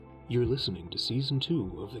You're listening to Season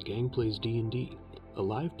 2 of The Gang Plays D&D, a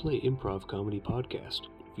live play improv comedy podcast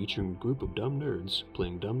featuring a group of dumb nerds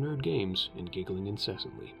playing dumb nerd games and giggling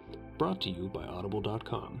incessantly. Brought to you by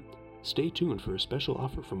Audible.com. Stay tuned for a special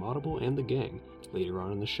offer from Audible and the gang later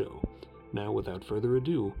on in the show. Now, without further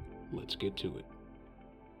ado, let's get to it.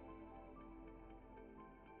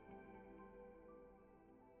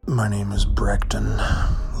 My name is Brecton,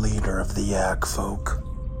 leader of the Yak folk.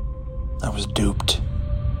 I was duped.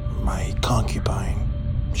 My concubine,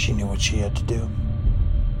 she knew what she had to do.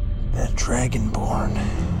 That Dragonborn,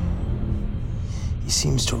 he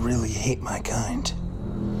seems to really hate my kind.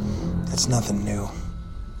 That's nothing new.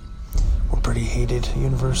 We're pretty hated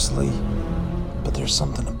universally, but there's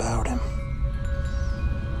something about him.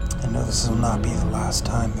 I know this will not be the last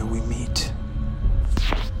time that we meet.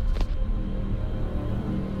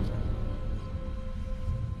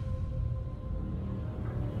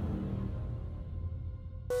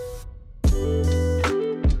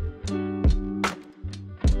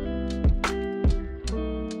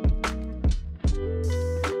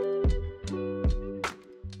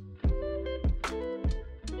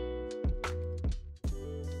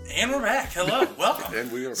 And we're back. Hello. Welcome.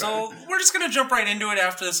 And we are so back. We're just going to jump right into it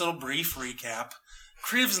after this little brief recap.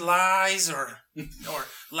 Criv's lies or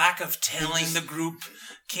lack of telling the group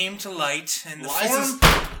came to light in the form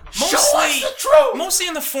mostly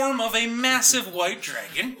in the form of a massive white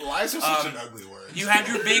dragon. Lies are such an ugly word. You had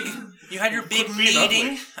your big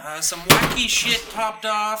meeting. Some wacky shit popped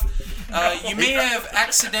off. You may have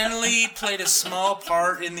accidentally played a small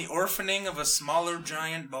part in the orphaning of a smaller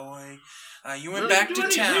giant boy. You went back to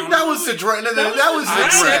town. That was the dragon. That was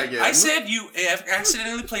the dragon. I said you have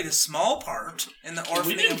accidentally played a small part in the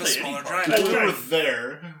orphaning of a smaller giant. We were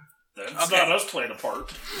there. That's not us playing a part.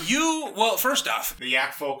 First off, The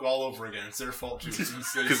Yak folk all over again. It's their fault too.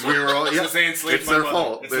 Because we were all, It's their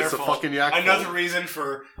fault. It's a fucking Yak Another fault. reason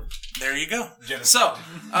for there you go. genocide.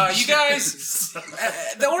 So, you guys,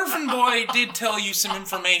 the orphan boy did tell you some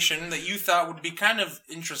information that you thought would be kind of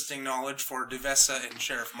interesting knowledge for Devessa and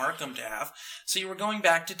Sheriff Markham to have. So you were going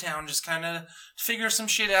back to town, just kind of figure some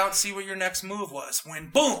shit out, see what your next move was. When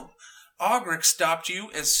boom! Ogric stopped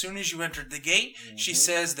you as soon as you entered the gate. Mm-hmm. She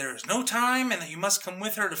says there is no time and that you must come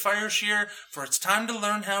with her to Fireshear, for it's time to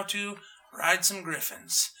learn how to ride some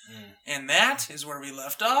griffins. And that is where we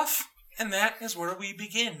left off, and that is where we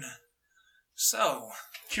begin. So.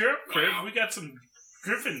 Cheer up, Crib. We got some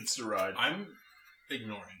griffins to ride. I'm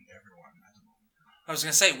ignoring everyone at the moment. I was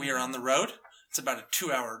going to say, we are on the road. It's about a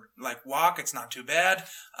 2-hour walk. It's not too bad.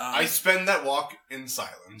 I spend that walk in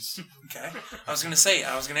silence. Okay. I was going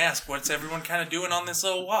to ask, what's everyone kind of doing on this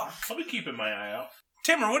little walk? I'll be keeping my eye out.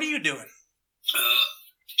 Timur, what are you doing?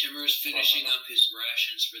 Timur's finishing up his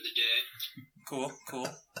rations for the day. Cool.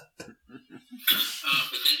 But then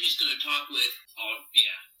he's going to talk with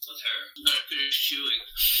her. He's going to finish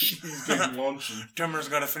chewing. Big luncheon. Timur's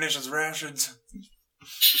got to finish his rations.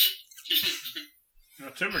 Now,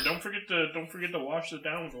 Timur, don't forget to wash it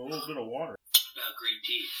down with a little bit of water. Green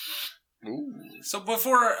tea. Ooh. So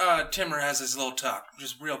before Timur has his little talk,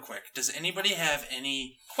 just real quick, does anybody have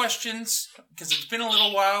any questions? Because it's been a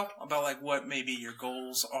little while about what maybe your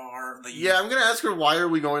goals are. Yeah, I'm going to ask her, why are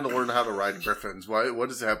we going to learn how to ride griffins? What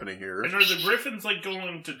is happening here? And are the griffins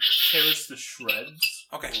going to tear us to shreds?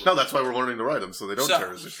 Okay. No, that's why we're learning to ride them, so they don't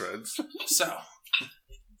tear us to shreds. So,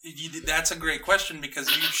 that's a great question because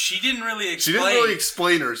she didn't really explain. She didn't really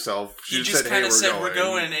explain herself. She just kind of said, we're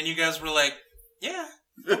going, and you guys were like, yeah,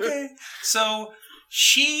 okay. So,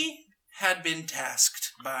 she had been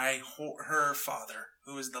tasked by her father,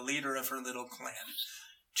 who is the leader of her little clan,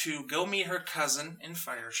 to go meet her cousin in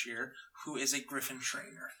Fireshear, who is a griffin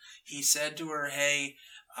trainer. He said to her, hey,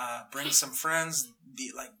 bring some friends,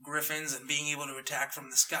 griffins, and being able to attack from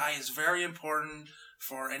the sky is very important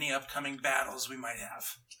for any upcoming battles we might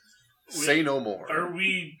have. Say no more. Are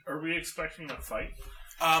we expecting a fight?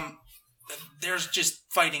 There's just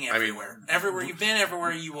fighting everywhere. Everywhere you've been,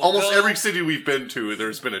 everywhere you will Almost go. every city we've been to,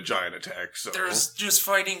 there's been a giant attack. So there's just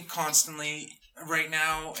fighting constantly right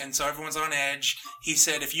now, and so everyone's on edge. He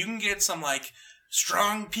said, if you can get some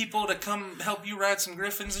strong people to come help you ride some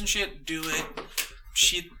griffins and shit, do it.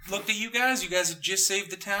 She looked at you guys had just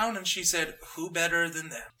saved the town, and she said, who better than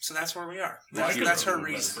them? So that's where we are. That's her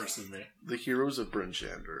reason. The heroes of Bryn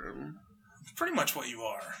Shander. Pretty much what you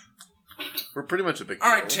are. We're pretty much a big deal.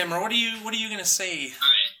 All right, Timur, what are you going to say? All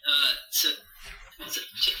right, so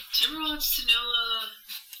Timur wants to know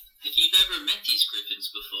if you've ever met these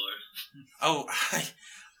griffins before. Oh,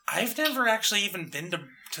 I've never actually even been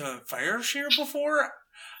to Fireshear before.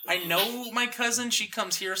 I know my cousin. She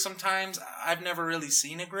comes here sometimes. I've never really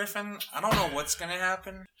seen a griffin. I don't know what's gonna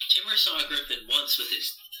happen. Timur saw a griffin once with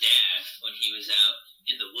his dad when he was out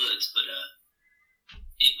in the woods, but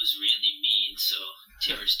it was really mean, so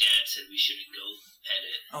Timur's dad said we shouldn't go pet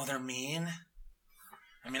it. Oh, they're mean?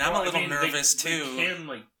 I mean, I'm a little nervous, too. They can,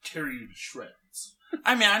 like, tear you to shreds.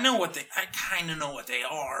 I mean, I kind of know what they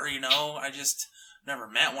are, you know? I just never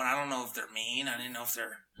met one. I don't know if they're mean. I didn't know if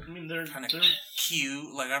they're kind of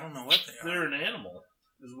cute. Like, I don't know what they are. They're an animal,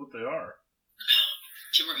 is what they are.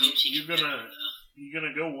 Timur hopes he can You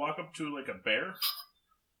gonna go walk up to, like, a bear?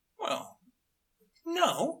 Well,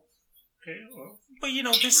 no. Okay, well. But, you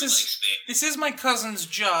know, this is my cousin's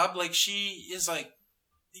job. Like, she is, like,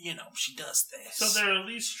 you know, she does this. So they're at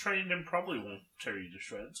least trained and probably won't tear you to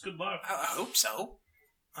shreds. Good luck. I hope so.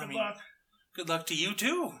 Good luck. Good luck to you,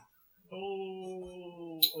 too.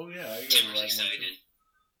 Oh yeah, I got Timur's excited.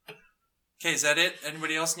 Okay, is that it?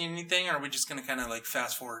 Anybody else need anything, or are we just going to kind of, like,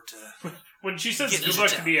 fast forward to... When she says good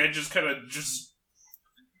luck to me, I just kind of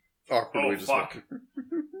awkwardly fuck.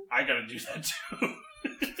 I gotta do that, too.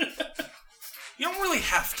 You don't really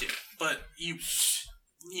have to, but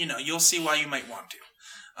you know, you'll see why you might want to.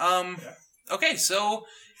 Okay, so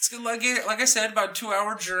it's good. Like I said, about a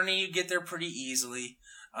 2-hour journey. You get there pretty easily.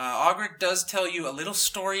 Ogric does tell you a little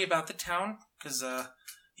story about the town, because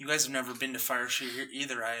you guys have never been to Fireshear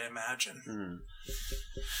either, I imagine.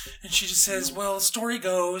 And she just says, well, the story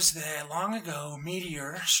goes that long ago, a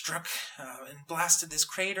meteor struck and blasted this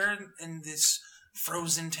crater in this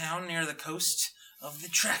frozen town near the coast of the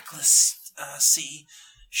trackless sea,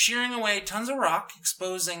 shearing away tons of rock,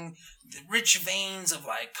 exposing the rich veins of,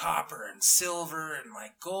 like, copper and silver and,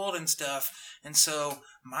 like, gold and stuff. And so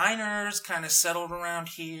miners kind of settled around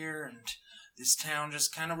here, and this town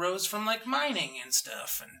just kind of rose from, like, mining and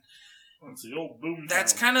stuff. And it's the old boom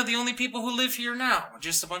that's town. kind of the only people who live here now.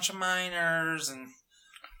 Just a bunch of miners and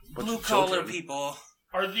blue-collar people.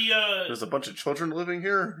 Are the, There's a bunch of children living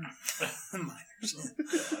here? Miners.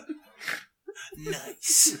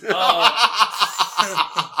 Nice.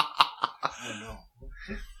 Oh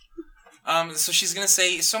no. So she's gonna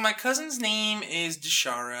say, so my cousin's name is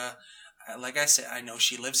Deshara. Like I said, I know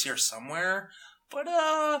she lives here somewhere, but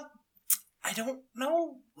I don't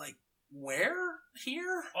know, like, where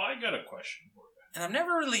here? Oh, I got a question for you. And I've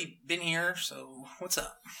never really been here, so what's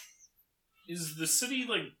up? Is the city,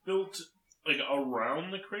 like, built, like,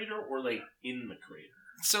 around the crater or, like, in the crater?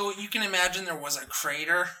 So you can imagine there was a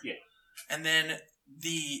crater. Yeah. And then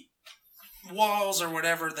the walls or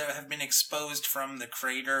whatever that have been exposed from the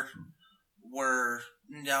crater were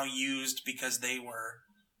now used because they were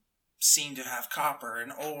seen to have copper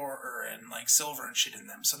and ore and, like, silver and shit in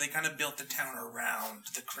them. So they kind of built the town around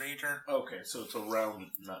the crater. Okay, so it's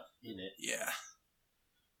around, not in it. Yeah.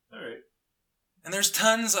 Alright. And there's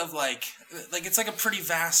tons of, like it's like a pretty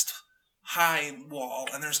vast high wall,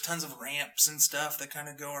 and there's tons of ramps and stuff that kind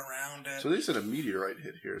of go around it. So they said a meteorite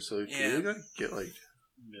hit here, so Yeah. we gotta get, like...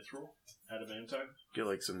 Mithril? Adamantine? Get,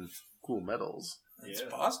 like, some cool metals. It's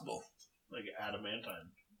possible. Like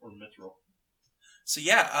adamantine or mithril. So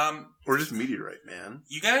yeah, Or just meteorite, man.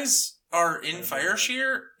 you guys are in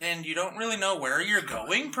Fireshear, and you don't really know where you're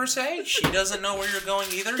going, per se. She doesn't know where you're going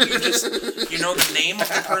either. You know the name of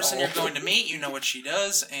the person you're going to meet, you know what she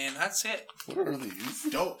does, and that's it. What are these?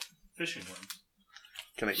 Dope. Fishing worms.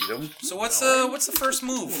 Can I eat them? So what's the first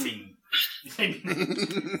move?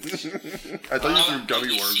 I thought you threw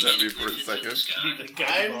gummy worms at me for a second.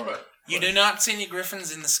 You do not see any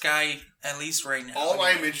griffins in the sky, at least right now. All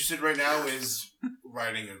I'm interested right now is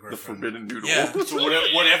riding a griffin. The forbidden noodle. Yeah. So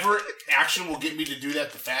whatever action will get me to do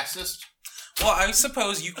that the fastest. Well, I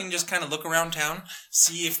suppose you can just kind of look around town,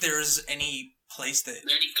 see if there's any place that Are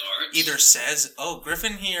there any guards? either says, oh,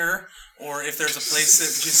 Griffin here, or if there's a place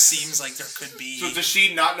that just seems like there could be. So does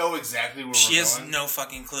she not know exactly where She we're has going? no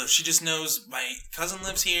fucking clue. She just knows my cousin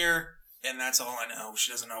lives here, and that's all I know.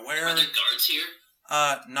 She doesn't know where. Are there guards here?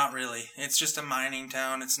 Not really. It's just a mining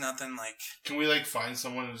town. It's nothing like... Can we, like, find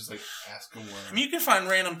someone and just, like, ask them where? I mean, you can find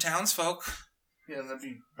random townsfolk. Yeah, that'd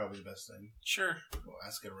be probably the best thing. Sure. We'll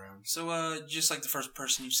ask it around. So, just like the first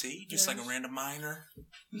person you see, just like a random miner.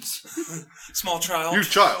 Small child. You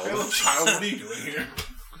child. Hey, little child, what are you doing here?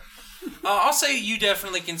 I'll say you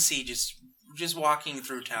definitely can see just walking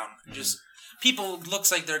through town. Mm-hmm. Just people looks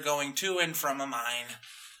like they're going to and from a mine.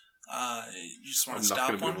 You just want I'm to not stop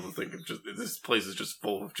going to one. be able to think of just... This place is just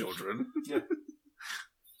full of children.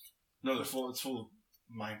 No, it's full of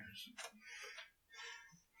miners.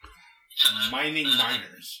 Mining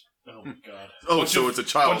miners. Oh my god. Oh, so it's a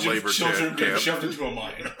child Bunch labor of children being camp. shoved into a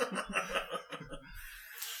mine.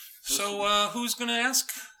 So, who's going to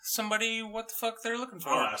ask somebody what the fuck they're looking for.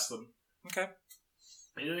 I'll ask them. Okay.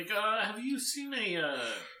 Like, have you seen a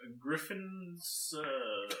Griffin's,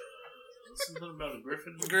 something about a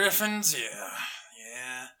Griffin? Griffins?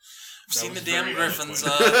 Yeah. I've seen the was damn very Griffins.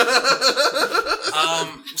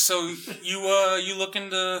 So you looking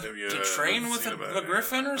to train with a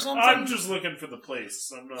Griffin or something? I'm just looking for the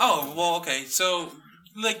place. I'm not well, okay. So,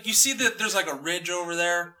 like, you see that there's like a ridge over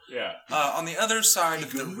there? Yeah. On the other side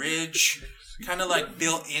of the ridge, kind of like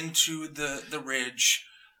built into the ridge,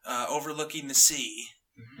 overlooking the sea,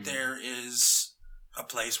 there is a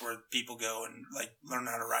place where people go and, like, learn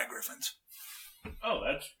how to ride Griffins. Oh,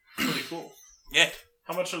 that's pretty cool. Yeah.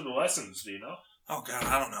 How much are the lessons, do you know? Oh, God,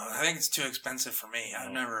 I don't know. I think it's too expensive for me.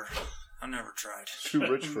 I've never tried. Too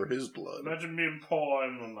rich for his blood. Imagine being poor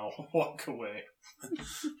and I'll walk away.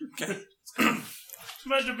 Okay.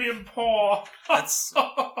 Imagine being poor.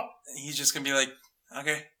 He's just going to be like,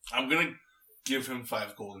 okay. I'm going to give him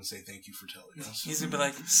 5 gold and say thank you for telling us. He's going to be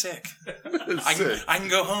like, sick. Sick. I can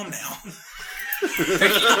go home now.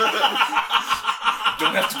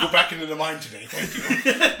 Don't have to go back into the mine today. Thank you.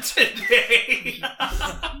 Today.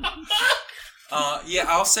 Yeah,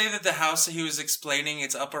 I'll say that the house that he was explaining,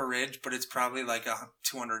 it's up a ridge, but it's probably like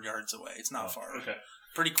 200 yards away. It's not far. Okay.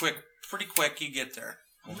 Pretty quick you get there.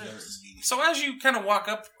 So as you kind of walk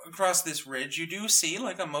up across this ridge, you do see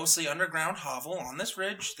like a mostly underground hovel on this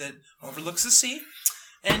ridge that overlooks the sea.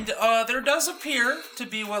 And there does appear to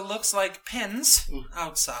be what looks like pens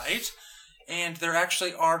outside. And there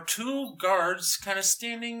actually are 2 guards kind of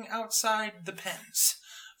standing outside the pens.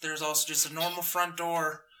 There's also just a normal front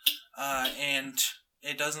door, and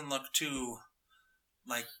it doesn't look too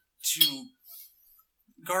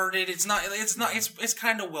guarded. It's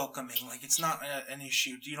kind of welcoming. Like, it's not an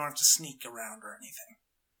issue. You don't have to sneak around or anything.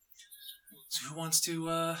 So who wants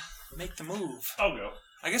to make the move? I'll go.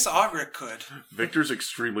 I guess Ogric could. Victor's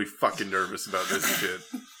extremely fucking nervous about this shit.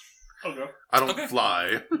 I'll go. I don't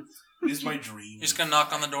fly. It is my dream. You're just gonna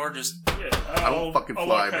knock on the door, just... Yeah, I don't fucking I'll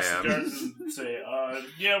fly, walk past man. the guards and say,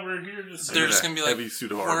 yeah, we're here to see. They're just gonna be like, heavy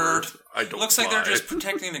suit of word. armor. I don't Looks fly. like they're just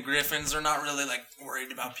protecting the Griffins. They're not really, like,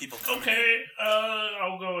 worried about people coming in. Okay,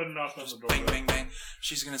 I'll go and knock on the door. Bang, bang, bang.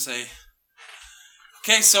 She's gonna say,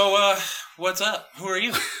 okay, so, what's up? Who are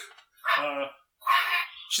you?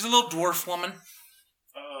 She's a little dwarf woman.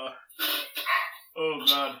 Oh,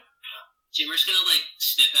 God. Jimmer's gonna, like,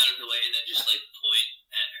 step out of the way and then just, like, point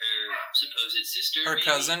at her supposed sister. Her maybe.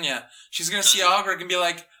 cousin, yeah. She's gonna see Ogric and be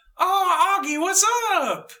like, oh, Augie, what's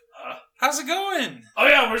up? How's it going? Oh,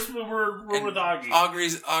 yeah, we're with Augie.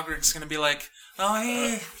 Ogric's gonna be like, oh,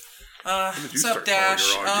 hey, what's up, start calling her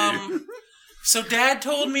Dash? Augie? So Dad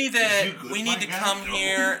told me that You good, we my need to guy? come No.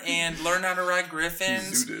 here and learn how to ride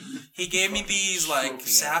Griffins. Zooted. He gave me these, like, stroking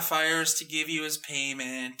sapphires to give you as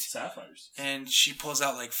payment. Sapphires. And she pulls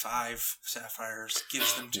out, like, 5 sapphires,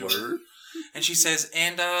 gives them to her. Word? And she says,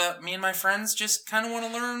 and me and my friends just kind of want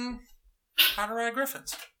to learn how to ride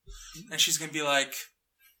Griffins. And she's going to be like,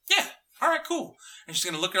 yeah, all right, cool. And she's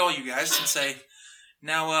going to look at all you guys and say,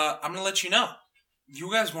 now, I'm going to let you know.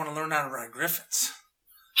 You guys want to learn how to ride Griffins.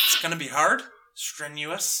 It's going to be hard,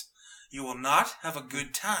 strenuous. You will not have a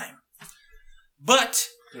good time. But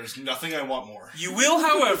There's nothing I want more. you will,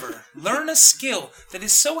 however, learn a skill that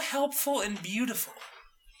is so helpful and beautiful.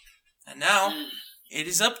 And now, it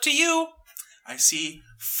is up to you. I see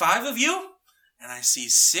 5 of you, and I see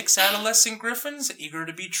 6 adolescent Griffins eager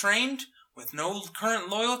to be trained with no current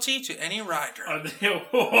loyalty to any rider.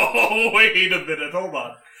 Oh, wait a minute, hold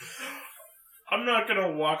on. I'm not gonna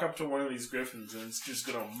walk up to one of these Griffins and it's just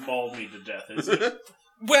gonna maul me to death, is it?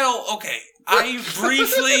 Well, okay.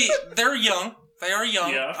 They're young. They are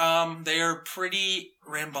young. Yeah. They are pretty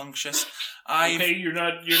rambunctious. Okay, you're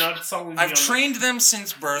not selling me I've on trained them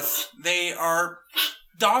since birth. They are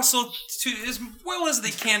docile to as well as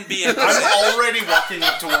they can be. I'm already walking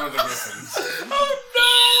up to one of the Griffins.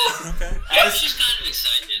 Okay. He's just kind of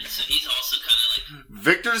excited, so he's also kind of like...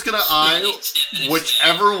 Victor's gonna eye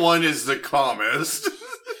whichever one is the calmest.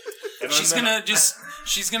 She's gonna just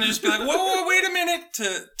be like, whoa, wait a minute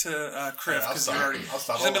to Criff, because she's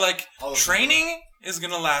gonna be like, training is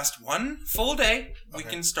gonna last 1 full day. We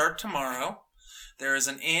can start tomorrow. There is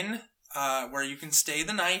an inn where you can stay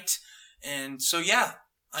the night, and so yeah.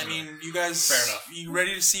 I mean, you guys, Fair enough. You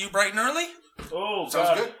ready to see you bright and early? Oh, Sounds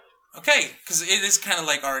God. good. Okay, because it is kind of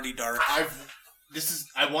like already dark. I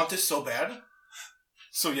want this so bad.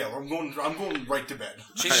 So yeah, I'm going right to bed.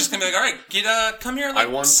 She's just gonna be like, all right, come here I like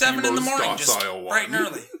want 7 the in the most morning, just docile bright and one.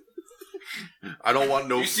 early. I don't want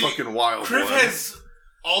no You see, fucking wild Criff one. has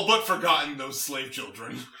all but forgotten those slave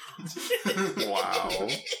children. Wow.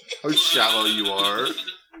 How shallow you are.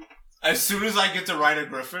 As soon as I get to ride a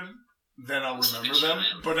Griffin, then I'll remember them.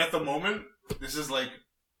 But at the moment, this is like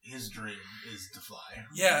his dream is to fly.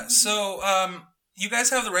 Yeah, so you guys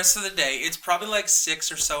have the rest of the day. It's probably like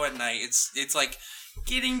 6 or so at night. It's like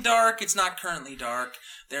getting dark. It's not currently dark.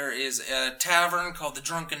 There is a tavern called the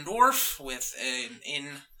Drunken Dwarf with an inn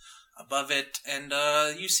above it, and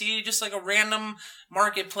you see just like a random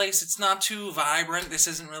marketplace. It's not too vibrant. This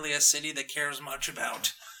isn't really a city that cares much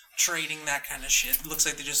about trading that kind of shit. It looks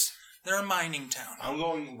like they're a mining town. I'm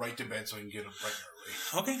going right to bed so I can get up bright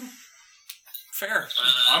and early. Okay. Fair.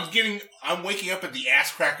 I'm waking up at the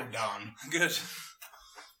ass crack of dawn. Good.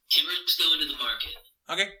 Timber's going to the market.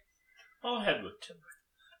 Okay. I'll head with Timber.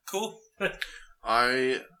 Cool.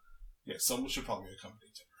 Yeah, someone should probably accompany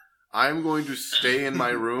Timber. I'm going to stay in my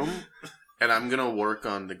room, and I'm going to work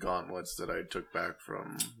on the gauntlets that I took back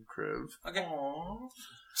from Kriv. Okay. Aww.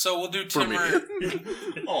 So we'll do For me. Timber.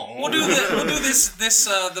 We'll do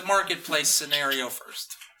the marketplace scenario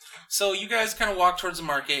first. So you guys kind of walk towards the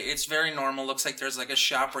market. It's very normal. Looks like there's like a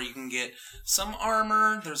shop where you can get some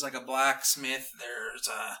armor. There's like a blacksmith.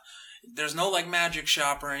 There's no like magic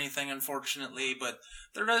shop or anything, unfortunately, but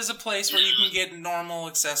there is a place where you can get normal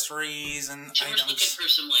accessories and Timber's items. looking for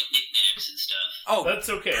some like knickknacks and stuff. Oh, that's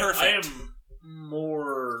okay. Perfect.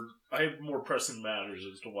 I have more pressing matters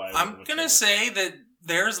as to why. I'm gonna say that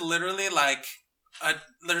there's literally like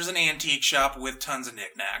there's an antique shop with tons of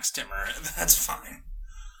knickknacks, Timber. That's fine.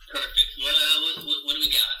 Perfect. What do we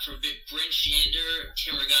got? From Brent Shander,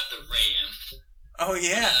 Timber got the Ram. Oh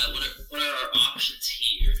yeah. What are our options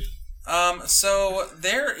here? So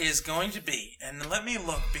there is going to be, and let me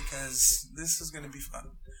look because this is going to be fun.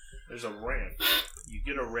 There's a ranch. You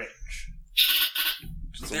get a ranch.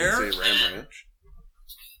 There say Ram Ranch.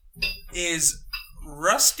 Is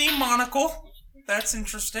Rusty Monocle. That's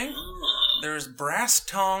interesting. There's brass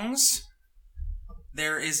tongs.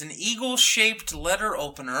 There is an eagle-shaped letter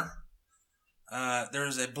opener.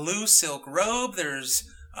 There's a blue silk robe. There's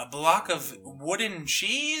a block of wooden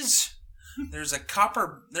cheese. There's a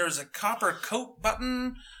copper coat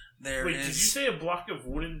button. Wait, did you say a block of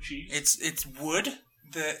wooden cheese? It's wood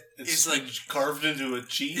that It's is like carved into a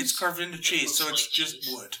cheese? It's carved into cheese, so it's like just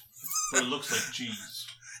cheese. wood. But it looks like cheese.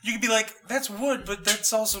 You could be like, that's wood, but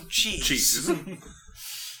that's also cheese. Cheese.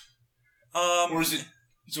 Or is it...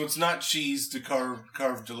 So it's not cheese to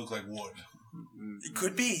carved to look like wood. It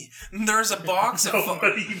could be. There's a box of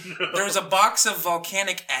Nobody knows. there's a box of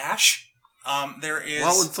volcanic ash. There is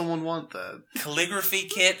Why would someone want that? calligraphy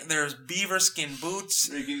kit. There's beaver skin boots.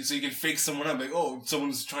 So you can fake someone up, like, oh,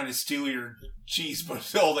 someone's trying to steal your cheese,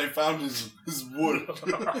 but all they found is wood.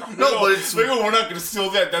 No, but it's... Like, oh, we're not going to steal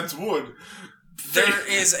that, that's wood. There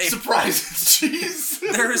is a Surprise, it's cheese!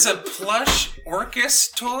 there is a plush Orcus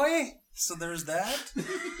toy. So there's that. A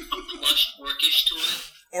plush orcish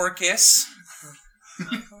toy. Orcus.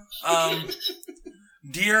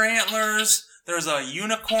 Deer antlers. There's a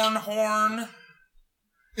unicorn horn.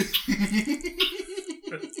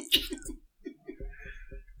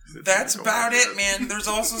 That's about it, man. There's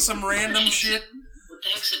also some random shit. What the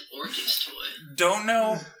heck's an orcish toy? Don't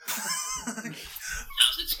know. How's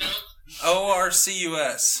it spelled?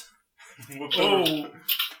 ORCUS.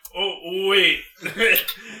 Oh, wait.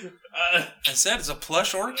 I said it's a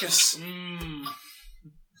plush Orcus.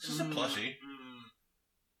 It's just a plushie.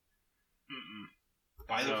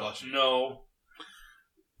 Buy the plushie. No.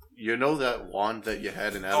 You know that wand that you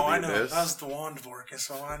had in Out Oh, of I the know. Abyss? That was the wand of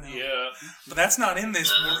Orcus. Oh, I know. Yeah. But that's not in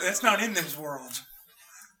this. That's not in this world.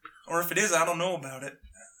 Or if it is, I don't know about it.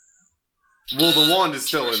 Well, the wand is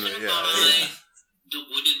still in it, Buy yeah. the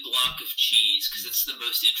wooden block of cheese, because it's the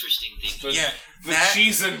most interesting thing. Yeah, The that-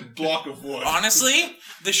 cheese and block of wood. Honestly,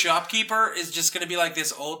 the shopkeeper is just gonna be like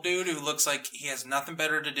this old dude who looks like he has nothing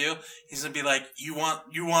better to do. He's gonna be like, "You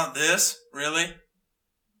want this? Really?"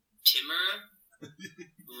 Timmer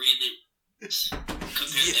really compared to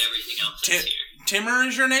everything else that's here. Timmer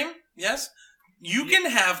is your name? Yes. You can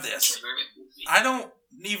have this. Timmer, I don't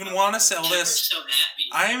even want to sell Timmer's this. so happy.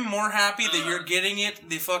 I am more happy that you're getting it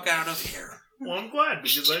the fuck out of here. Well, I'm glad,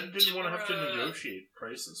 because I didn't want to have to negotiate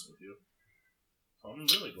prices with you. I'm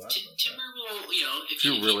really glad about that. Timber will, if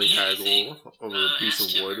You really need haggle anything, over a piece ask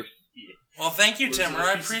of Timber. wood. Well, thank you, Timmer.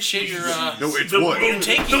 I appreciate your No, it's The wood. world-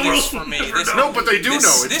 taking the this world from me. never This, knows. No, but they do know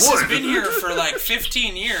it's this wood. has been here for like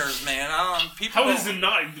 15 years, man. People How has it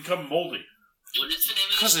not become moldy? What is the name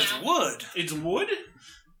of because this it's town? wood. It's wood?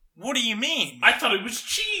 What do you mean? I thought it was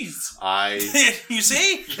cheese. You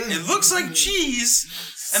see? It looks like cheese.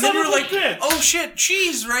 And then Son you're of a like, bitch. oh shit,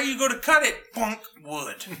 cheese, right? You go to cut it. Bonk,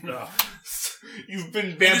 wood. No. You've been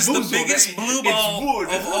It is bamboozled. the biggest blue It's ball wood.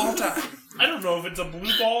 of all time. I don't know if it's a blue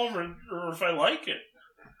ball or if I like it.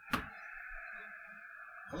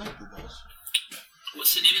 I like blue balls.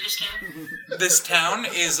 What's the name of this town? This town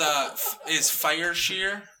is Fire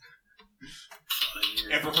Shear.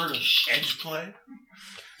 Ever heard of Edge Play?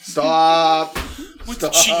 Stop. With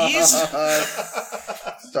cheese?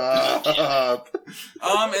 Stop.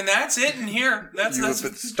 And that's it in here. That's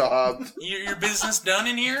Stop. your business done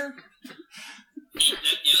in here? Yep,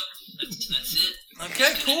 that's it.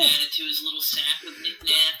 Okay, cool. Added to his little sack of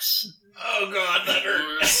knickknacks. Oh god, that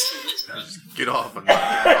hurts. Get off of me.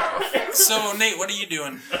 So, Nate, what are you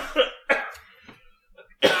doing?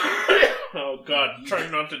 Oh god,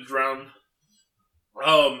 trying not to drown.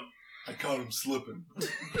 I caught him slipping.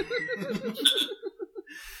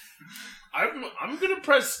 I'm gonna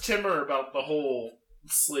press Timur about the whole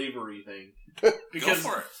slavery thing. Because Go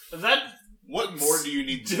for it. that What more do you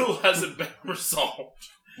need to still know? hasn't been resolved.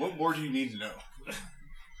 What more do you need to know?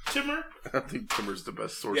 Timur? I think Timur's the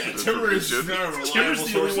best source Yeah, of Timur is information. not a reliable Timur's the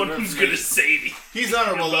source only one of who's gonna information. say anything. He's not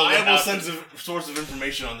a about what reliable happened. source of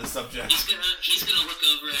information on this subject. He's gonna look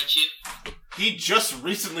over at you. He just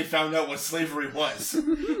recently found out what slavery was.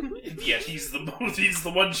 Yeah, he's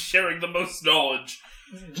the one sharing the most knowledge.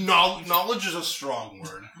 Knowledge is a strong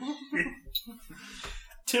word.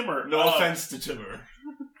 Timur, No offense to Timur.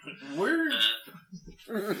 Where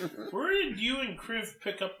did you and Kriv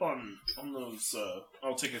pick up on those?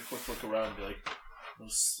 I'll take a quick look around and be like,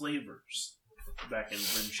 those slavers back in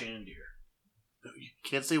Bryn Shandir. You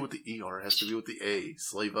can't say with the ER. It has to be with the A.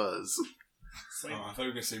 Slavers. Oh, I thought you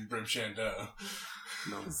were going to say Brim Shanda.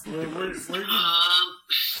 No. Where did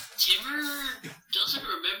Timur doesn't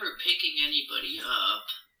remember picking anybody up.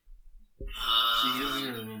 He doesn't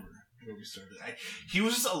even remember where we started. He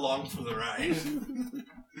was just along for the ride. Timur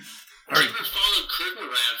followed Kriv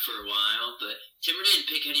around for a while, but Timur didn't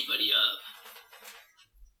pick anybody up.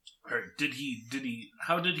 Or did he?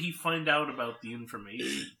 How did he find out about the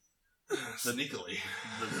information? Sneakily.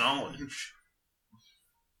 The knowledge.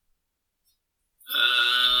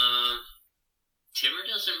 Timur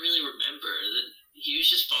doesn't really remember. He was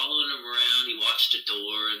just following him around. He watched a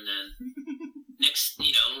door, and then next,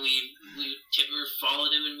 Timur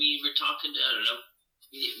followed him, and we were talking to, I don't know,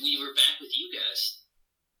 we were back with you guys.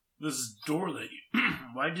 This door that you...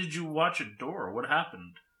 Why did you watch a door? What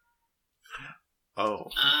happened?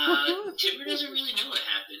 Oh. Timur doesn't really know what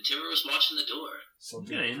happened. Timur was watching the door. I'm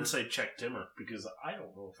gonna insight check Timur, because I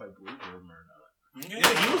don't know if I believe him or not. Yeah,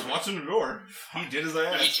 he was watching the door. He did as I I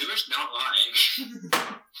mean, asked. Timur's not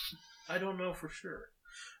lying. I don't know for sure.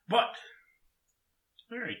 But...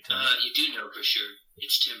 Alright, Timur. You do know for sure.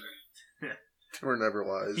 It's Timur. Timur never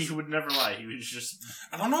lies. He would never lie. He was just...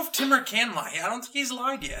 I don't know if Timur can lie. I don't think he's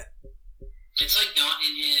lied yet. It's like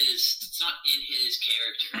it's not in his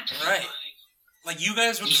character. Right. Lying. Like, you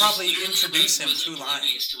guys would He probably just introduce him wasn't to lying.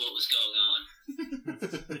 oblivious to what was going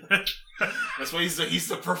on. That's why he's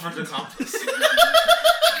the perfect accomplice.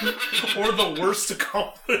 or the worst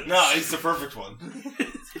accomplice. No, he's the perfect one.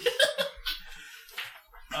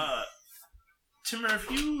 Timur, if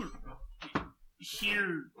you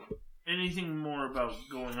hear anything more about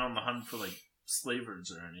going on the hunt for, like,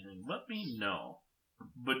 slavers or anything, let me know.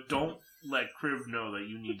 But don't let Kriv know that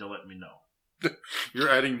you need to let me know. You're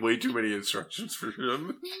adding way too many instructions for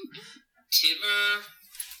him. Timur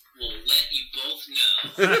will let you both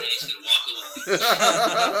know. And he's gonna walk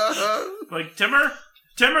away. Like, Timur?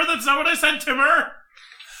 Timur, that's not what I said, Timur!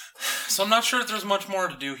 So I'm not sure if there's much more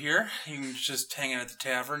to do here. You can just hang out at the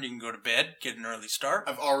tavern. You can go to bed, get an early start.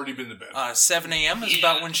 I've already been to bed. 7 a.m. is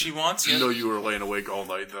about when she wants you. You know you were laying awake all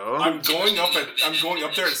night, though. I'm going up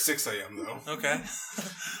there at 6 a.m. though. Okay.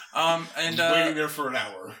 Waiting there for an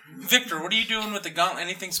hour. Victor, what are you doing with the gauntlet?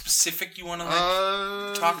 Anything specific you want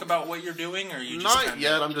to talk about what you're doing, or you just Not kinda...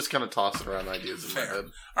 yet. I'm just kind of tossing around ideas in my Fair. head.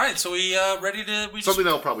 All right, so we ready to? Something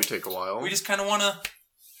that'll probably take a while. We just kind of want to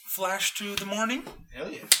flash to the morning.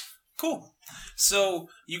 Hell yeah. Cool. So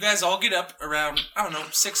you guys all get up around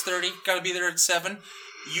 6:30. Got to be there at 7.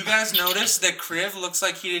 You guys notice that Kriv looks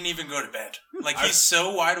like he didn't even go to bed. Like he's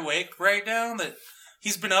so wide awake right now that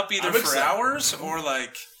he's been up either for hours or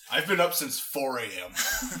like. I've been up since 4 a.m.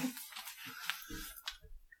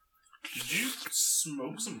 Did you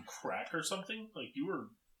smoke some crack or something? Like, you were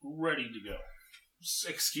ready to go.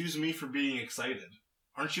 Excuse me for being excited.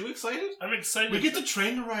 Aren't you excited? I'm excited. We get the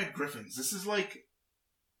train to ride Griffins. This is like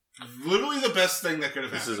literally the best thing that could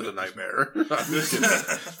have happened. This is a nightmare.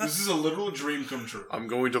 This is a literal dream come true. I'm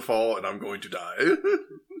going to fall and I'm going to die. You'll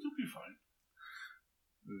be fine.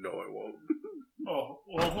 No, I won't. Oh,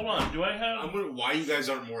 well, hold on. Do I have... I'm wondering why you guys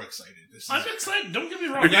aren't more excited. I'm excited. Don't get me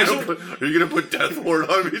wrong. Are you gonna put Death Ward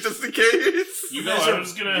on me just in case? You guys I are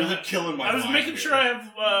was gonna, really killing my I was vibe making here. sure I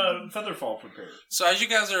have Featherfall prepared. So as you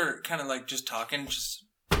guys are kind of like just talking, just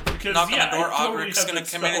knock on the door. Ogrick's going to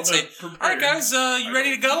come in and say, alright guys, you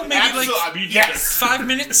ready to go? Maybe yes. 5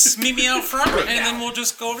 minutes, meet me out front, and then we'll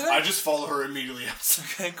just go over there? I just follow her immediately.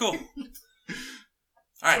 Okay, cool.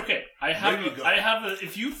 Alright. Okay, I have a,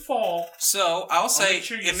 if you fall... So, I'll say,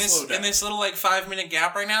 sure in this little, 5-minute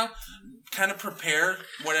gap right now, kind of prepare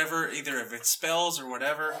whatever, either if it's spells or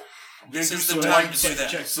whatever. This is the time to do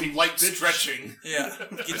that. Some light stretching. Yeah.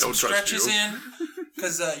 Get some stretches in,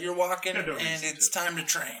 because you're walking, and it's time to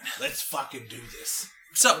train. Let's fucking do this.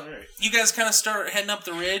 So, you guys kind of start heading up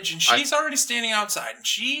the ridge, and she's already standing outside, and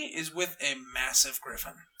she is with a massive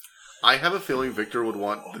griffin. I have a feeling Victor would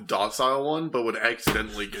want the docile one, but would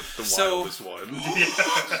accidentally get the wildest one.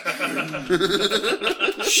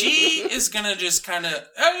 She is gonna just kind of,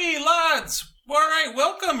 hey lads, alright,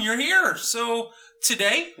 welcome, you're here. So,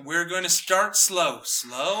 today, we're going to start slow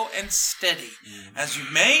and steady. As you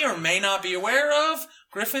may or may not be aware of,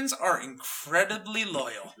 griffins are incredibly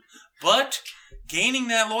loyal. But gaining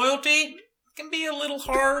that loyalty can be a little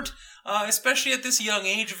hard, especially at this young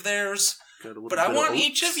age of theirs. But I want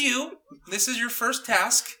each of you, this is your first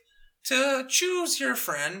task, to choose your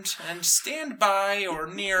friend and stand by or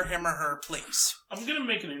near him or her, please. I'm going to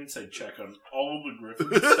make an insight check on all the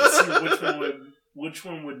griffins to see which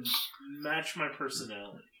one would match my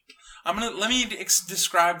personality. Let me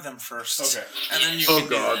describe them first. Okay. And then you can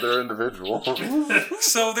do that. They're individual.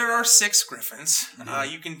 So there are 6 griffins.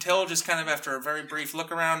 You can tell just kind of after a very brief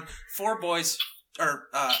look around, 4 girls,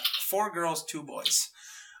 2 boys.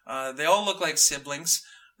 They all look like siblings.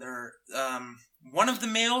 They're one of the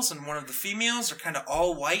males and one of the females are kind of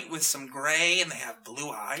all white with some gray, and they have blue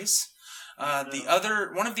eyes. The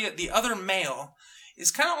other male is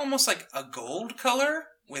kind of almost like a gold color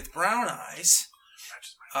with brown eyes.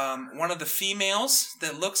 One of the females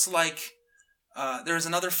that looks like there's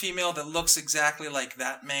another female that looks exactly like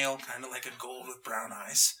that male, kind of like a gold with brown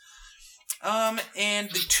eyes. And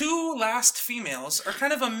the 2 last females are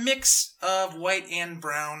kind of a mix of white and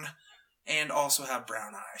brown, and also have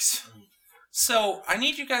brown eyes. So, I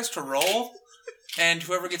need you guys to roll, and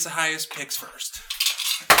whoever gets the highest picks first.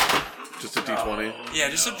 Just a D20? Yeah,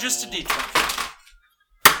 just a D20.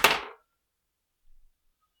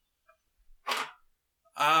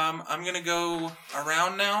 I'm gonna go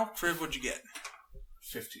around now. Triv, what'd you get?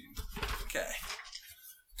 15. Okay.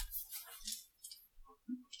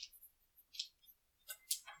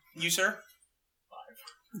 You, sir?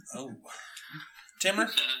 5. Oh. Timmer?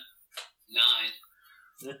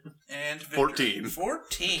 9. And Victor. 14.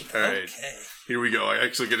 14. All right. Okay. Here we go. I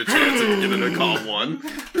actually get a chance to get in a calm one.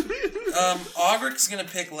 Ogrick's gonna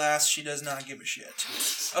pick last. She does not give a shit.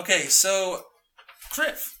 Okay, so,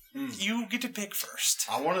 Griff, you get to pick first.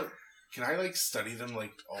 I want to... Can I, study them,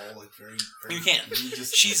 all, very... You can.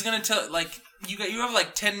 She's going to tell, you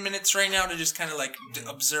have, 10 minutes right now to just kind of,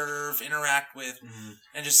 observe, interact with,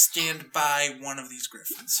 and just stand by one of these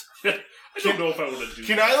griffins. I don't know if I want to do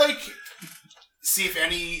Can that. I, see if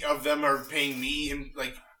any of them are paying me,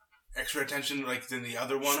 extra attention, than the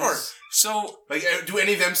other ones? Sure. So... do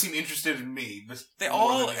any of them seem interested in me? They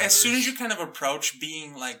all, as soon as you kind of approach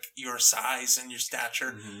being, your size and your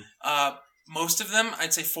stature, most of them,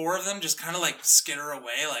 I'd say 4 of them, just kind of skitter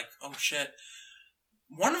away, oh shit.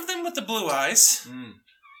 One of them with the blue eyes,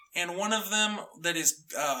 and one of them that is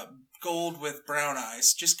gold with brown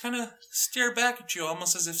eyes, just kind of stare back at you,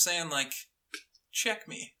 almost as if saying, check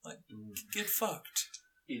me. Get fucked.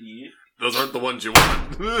 Idiot. Those aren't the ones you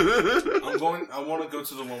want. I want to go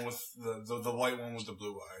to the one with the white one with the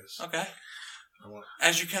blue eyes. Okay.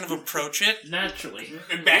 As you kind of approach it, naturally,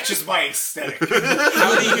 it matches my aesthetic.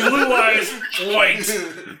 How do you blue eyes, white?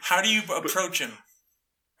 How do you approach him?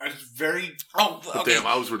 It's very. Oh, okay. Damn,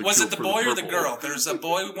 I was it the boy or the girl? There's a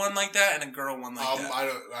boy one like that and a girl one like that.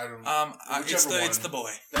 I don't. It's the boy.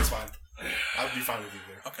 That's fine. I'd be fine with you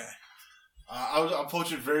there. Okay. I'll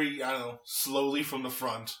approach it very, slowly from the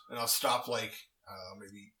front, and I'll stop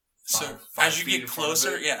maybe. So as you get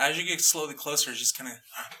closer, as you get slowly closer, it's just kind of.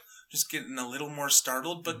 Just getting a little more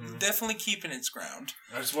startled, but definitely keeping its ground.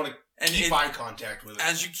 I just want to keep eye contact with it.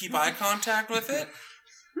 As you keep eye contact with it,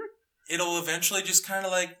 it'll eventually just kind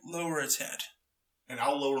of lower its head. And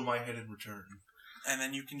I'll lower my head in return. And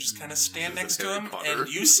then you can just kind of stand next to him, and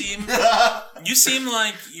you seem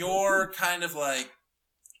like you're kind of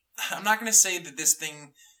I'm not going to say that this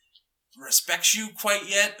thing respects you quite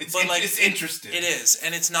yet, but it's interested. It is,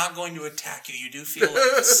 and it's not going to attack you. You do feel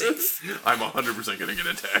safe. I'm 100% going to get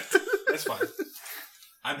attacked. That's fine.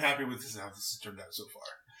 I'm happy with how this has turned out so far.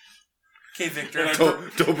 Okay, Victor.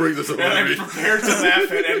 Don't bring this over and to I'm me. prepared to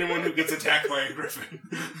laugh at anyone who gets attacked by a griffin.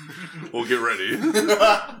 We'll get ready.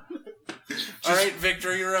 All right,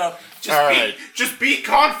 Victor, you're up. Just be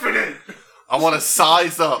confident. I want to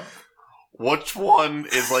size up which one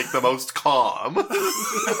is like the most calm. God,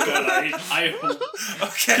 I hope.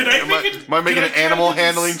 Okay. Am I making an animal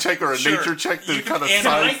handling check or a Sure. nature check to kind of Can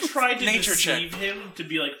I size? try to Nature deceive him to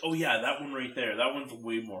be like, oh yeah, that one right there, that one's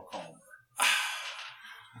way more calm.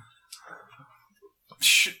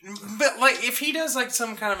 But like, if he does like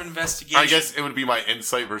some kind of investigation, I guess it would be my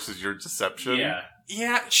insight versus your deception.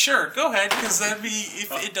 Yeah, sure. Go ahead, because that'd be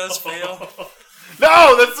if it does fail.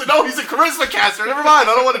 No, he's a charisma caster. Never mind.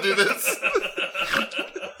 I don't want to do this.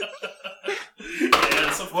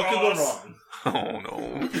 What could go wrong? Oh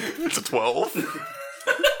no, it's a 12.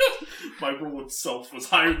 My roll itself was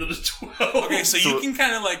higher than a 12. Okay, so you can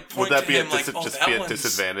kind of like point Would that to be him a like, oh, just that be a one's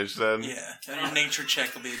disadvantage then? Yeah, and your nature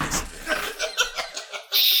check will be a disadvantage.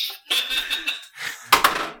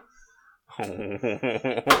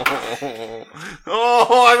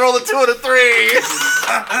 Oh, I rolled a 2 and a 3.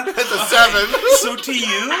 That's a 7. So to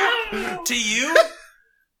you,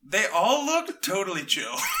 they all look totally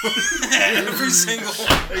chill. Every single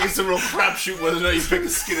one. It's a real crapshoot whether or not you pick the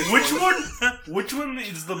skittish Which one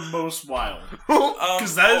is the most wild?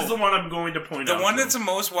 Because that is the one I'm going to point out. The one that's the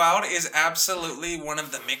most wild is absolutely one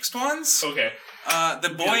of the mixed ones. Okay. The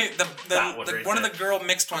boy, one of the girl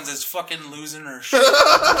mixed ones is fucking losing her shit.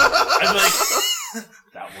 I'm like,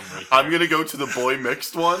 that one right there. I'm going to go to the boy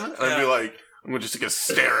mixed one, and I'd be like, I'm going to just take a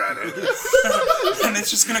stare at it. And it's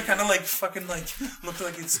just going to kind of like fucking like look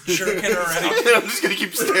like it's jerking around. I'm just going to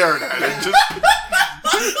keep staring at it.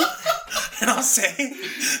 And I'll say,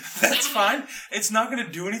 that's fine. It's not going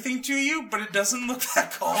to do anything to you, but it doesn't look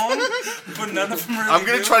that calm. But none of them really I'm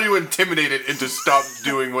going to try to intimidate it into stop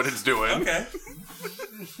doing what it's doing. Okay.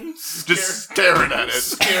 Just staring at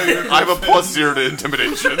it. I have a +0 to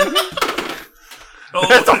intimidation.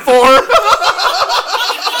 That's a 4.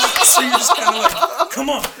 So you're just kind of like, come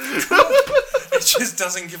on. It just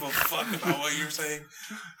doesn't give a fuck about what you're saying.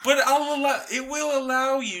 But it will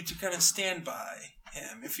allow you to kind of stand by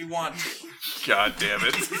him if you want to. God damn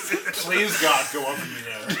it. Please, God, go up in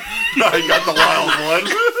the air. I got the wild one.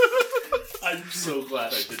 I'm so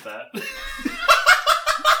glad I did that.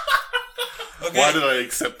 Okay. Why did I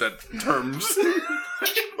accept that terms?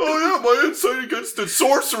 Oh yeah, my insight against the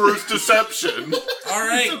sorcerer's deception.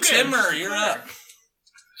 Alright, Timmer, you're up.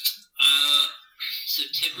 So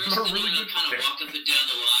Timber's gonna kind of walk up and down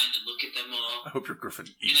the line and look at them all. I hope your Griffin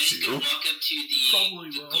And I'm eats just gonna you. walk up to the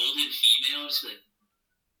golden female and just be like,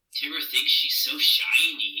 Timber thinks she's so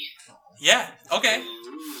shiny. Yeah, okay.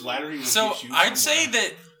 Flattery will So get you I'd somewhere. say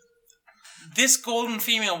that this golden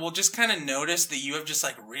female will just kind of notice that you have just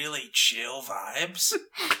like really chill vibes,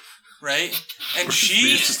 right? And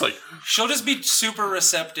It's just like, she'll just be super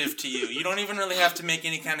receptive to you. You don't even really have to make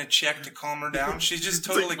any kind of check to calm her down. She's just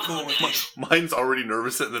totally cool with you. mine's already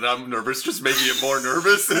nervous and then I'm nervous, just making it more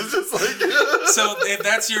nervous. It's just like... So if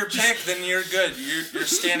that's your pick, then you're good. You're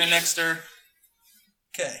standing next to her.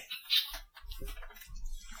 Okay.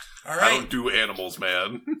 All right. I don't do animals,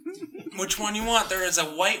 man. Which one you want? There is a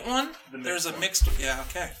white one. There's a mixed. Yeah.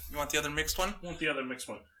 Okay. You want the other mixed one? I want the other mixed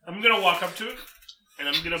one. I'm gonna walk up to it, and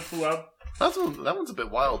I'm gonna pull out. That one's a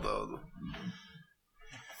bit wild, though.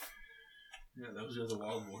 Yeah, that was the other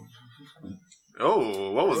wild one.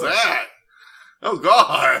 Oh, what was that? Oh,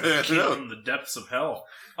 God. Came from the depths of hell.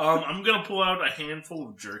 I'm gonna pull out a handful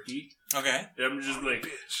of jerky. Okay. And I'm just like,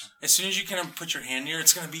 As soon as you kind of put your hand near,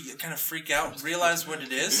 it's gonna be kind of freak out, realize what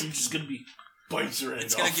it is. I'm just gonna be. Bites her head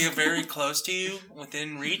It's off. gonna get very close to you,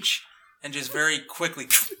 within reach, and just very quickly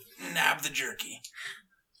nab the jerky.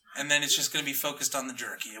 And then it's just gonna be focused on the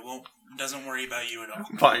jerky. It doesn't worry about you at all.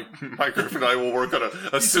 My Griffin and I will work on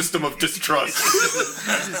a system of distrust.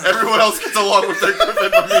 Everyone else gets along with their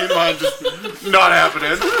Griffin, but me and mine just not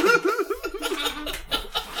happening.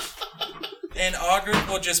 And August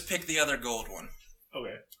will just pick the other gold one.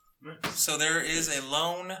 Okay. So there is a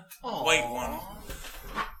lone white one.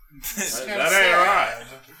 That ain't right.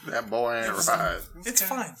 That boy ain't right. It's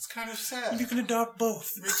fine. It's kind of sad. You can adopt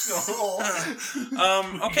both.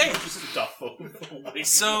 Oh. Okay. Just duffel.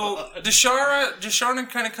 So Desharna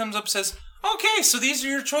kind of comes up and says, okay, so these are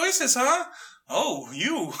your choices, huh? Oh,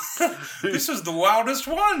 you. This was the wildest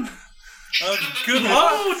one. Good luck.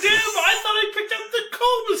 Oh, damn, I thought I picked out the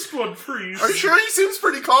calmest one for you. Are you sure? He seems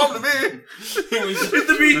pretty calm to me. In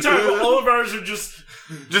the meantime, all of ours are just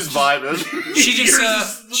vibing. She just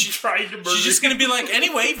trying to murder. she's just gonna be like,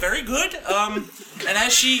 anyway, very good. And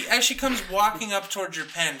as she comes walking up towards your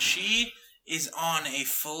pen, she is on a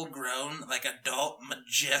full-grown, like adult,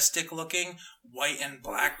 majestic-looking white and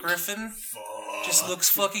black griffin. Just looks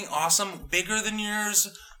fucking awesome, bigger than yours,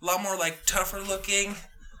 a lot more like tougher looking.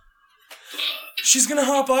 she's gonna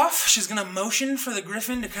hop off. She's gonna motion for the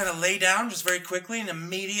Griffin to kind of lay down just very quickly, and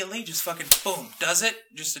immediately just fucking boom, does it.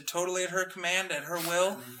 Just totally at her command, at her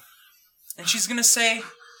will. And she's gonna say,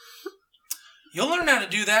 "You'll learn how to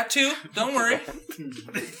do that too. Don't worry."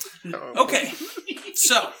 Okay,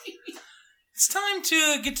 so it's time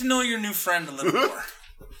to get to know your new friend a little more.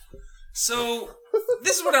 So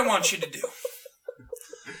this is what I want you to do.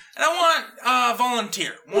 And I want a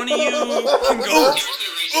volunteer. One of you can go.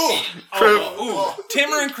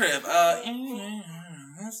 Timmer and Crib. Wait,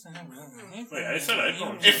 I said I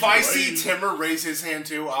volunteer. If I see Timmer raise his hand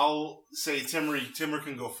too, I'll say Timmer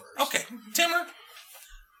can go first. Okay, Timmer,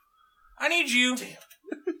 I need you.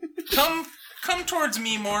 Come towards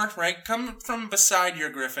me more, right? Come from beside your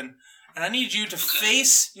Griffin. And I need you to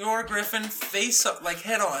face your Griffin, face up, like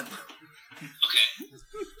head on. Okay.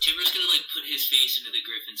 Timber's gonna put his face into the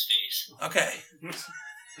Griffin's face. Okay.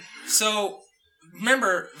 So,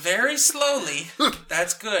 remember, very slowly.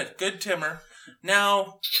 That's good. Good, Timmer.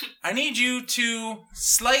 Now, I need you to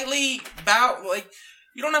slightly bow,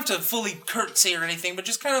 you don't have to fully curtsy or anything, but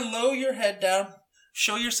just kind of lower your head down.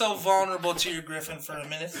 Show yourself vulnerable to your Griffin for a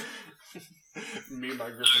minute. Me and my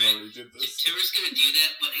Griffin already did this. Timber's gonna do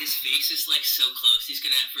that, but his face is so close. He's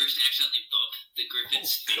gonna at first accidentally bump the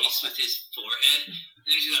Griffin's face with his forehead. And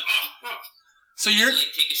then he's gonna So he's you're gonna,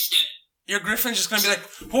 take a step. your Griffin's just gonna be like,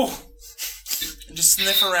 whoa, and just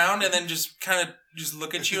sniff around and then just kind of just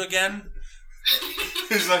look at you again.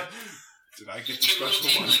 He's like, did I get the Timber will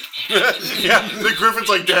special take one? Yeah, the Griffin's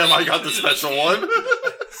like, damn, I got the special one.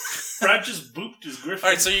 Brad just booped his Griffin. All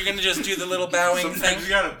right, so you're gonna just do the little bowing thing. Sometimes you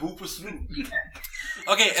gotta boop a snoop.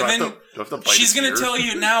 Okay, Do I and have then to bite she's his gonna ear? tell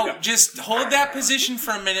you now. Just hold that position for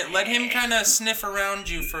a minute. Let him kind of sniff around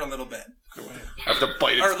you for a little bit, I have to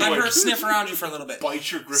bite its or let her ear. sniff around you for a little bit. Bite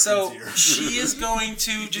your Griffin's So ear. she is going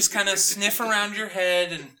to just kind of sniff around your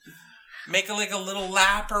head and make a little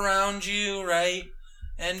lap around you, right?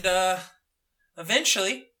 And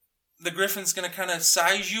eventually, the Griffin's going to kind of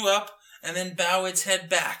size you up and then bow its head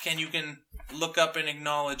back, and you can look up and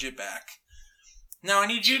acknowledge it back. Now, I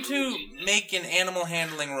need you to make an animal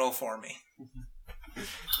handling roll for me.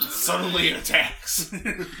 Suddenly it attacks. I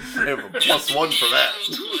have a +1 for that.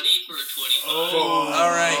 20 for a 25.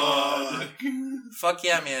 All right. Fuck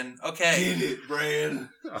yeah, man. Okay. Get it, Brad.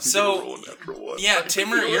 So, Roll a natural one. yeah,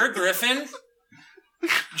 Timmer, you're a Griffin.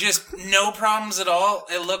 Just no problems at all.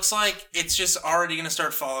 It looks like it's just already going to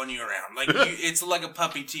start following you around. It's like a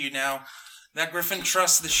puppy to you now. That Griffin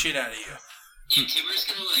trusts the shit out of you. Yeah, Timber's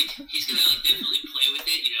gonna he's gonna definitely play with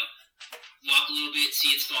it, walk a little bit, see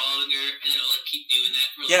it's following her, and then it'll keep doing that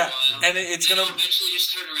for a little while. And it's and going then to... eventually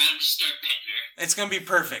just turn around and just start petting her. It's going to be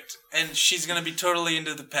perfect. And she's going to be totally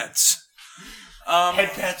into the pets.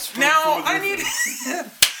 Head pets. Now, I need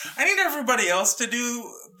everybody else to do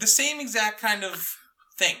the same exact kind of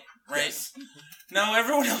thing, right? Yes. Now,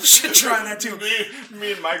 everyone else should try that too.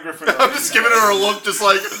 Me and my Griffin. I'm just giving her a look, just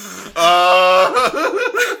like,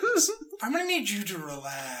 I'm going to need you to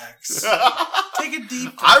relax. Take a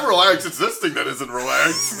deep breath. I relax. It's this thing that isn't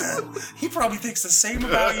relaxed. He probably thinks the same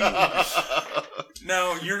about you.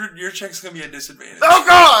 No, your check's going to be a disadvantage. Oh,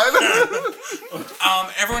 God!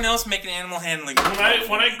 Everyone else make an animal handling.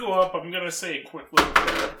 When I go up, I'm going to say a quick little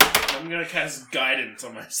prayer. I'm going to cast guidance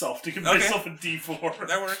on myself to give myself a D4.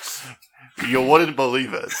 That works. You wouldn't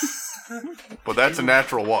believe it. But that's a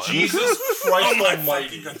natural one. Jesus Christ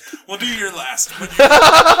almighty. We'll do your last.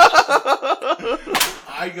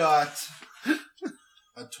 I got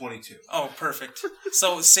a 22. Oh, perfect.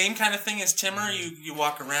 So, same kind of thing as Timmer. You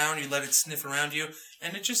walk around, you let it sniff around you,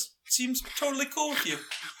 and it just seems totally cool with you.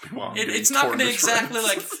 Wow, It's not going to exactly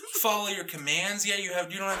follow your commands yet. You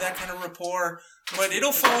don't have that kind of rapport, but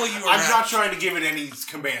it'll follow you around. I'm not trying to give it any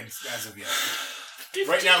commands as of yet. 15.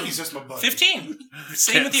 Right now, he's just my buddy. 15.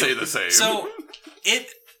 Same Can't with you. say the same. So,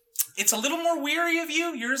 it's a little more weary of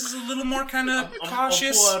you. Yours is a little more kind of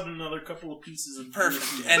cautious. I'll pull out another couple of pieces of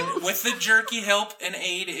Perfect. And with the jerky help and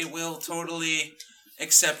aid, it will totally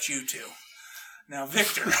accept you too. Now,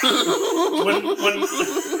 Victor. No,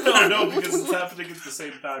 because it's happening at the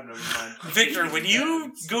same time. Never mind. Victor, when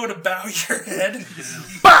you go to bow your head,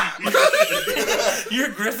 your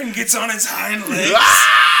Griffin gets on its hind legs.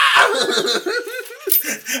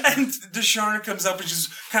 And Desharna comes up and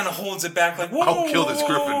just kind of holds it back like, whoa, I'll kill this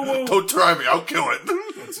Griffin. Whoa. Don't try me. I'll kill it.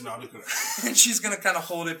 That's not a good idea. And she's going to kind of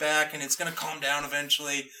hold it back, and it's going to calm down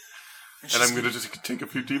eventually. And I'm going to just take a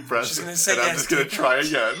few deep breaths. She's gonna say and I'm yes, just going to try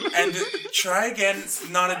again. And try again. It's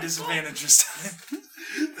not a disadvantage this time.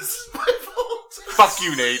 This is my fault. Fuck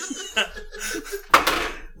you, Nate.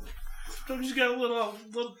 Don't you get a little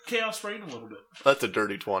chaos reign a little bit? That's a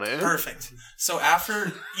dirty 20. Perfect. So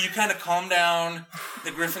after you kind of calm down,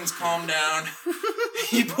 the Griffins calm down,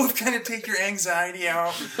 you both kind of take your anxiety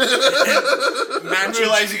out. I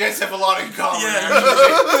realize you guys have a lot in common.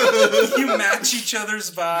 Yeah, you match each other's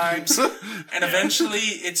vibes, and eventually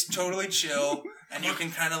it's totally chill, and you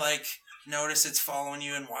can kind of like notice it's following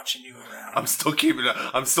you and watching you around. I'm still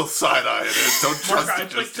side-eyeing it. Don't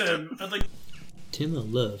trust it. I'd like Timmer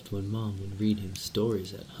loved when Mom would read him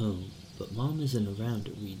stories at home, but Mom isn't around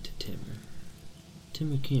to read to Timmer.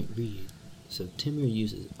 Timmer can't read, so Timmer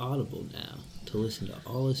uses Audible now to listen to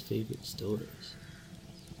all his favorite stories.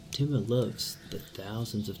 Timmer loves the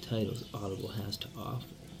thousands of titles Audible has to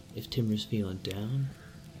offer. If Timmer's feeling down,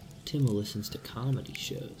 Timmer listens to comedy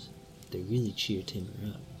shows. They really cheer Timmer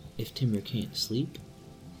up. If Timmer can't sleep,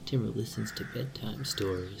 Timmer listens to bedtime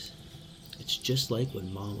stories. It's just like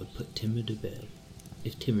when Mom would put Timmer to bed.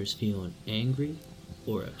 If Timmer's feeling angry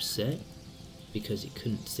or upset because he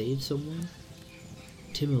couldn't save someone,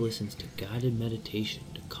 Timmer listens to guided meditation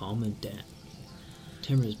to calm him down.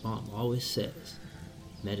 Timmer's mom always says,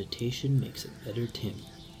 meditation makes a better Timmer.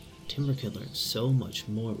 Timmer can learn so much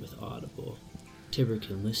more with Audible. Timmer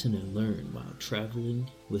can listen and learn while traveling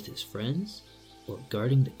with his friends or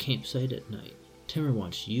guarding the campsite at night. Timmer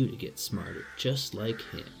wants you to get smarter just like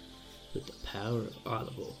him with the power of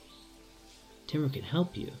Audible. Timmer can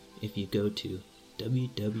help you if you go to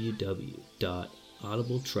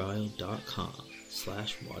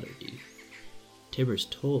www.audibletrial.com/Waterdeep. Timmer's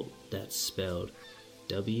told that's spelled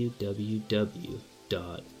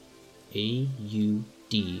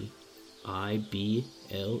www.audibletrial.com/WATERDEEP.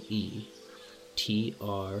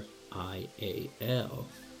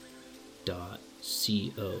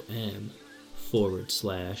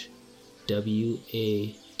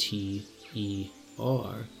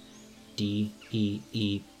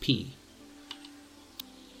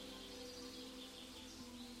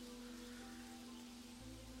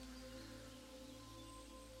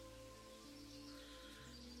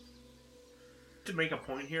 to make a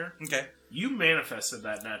point here. Okay. You manifested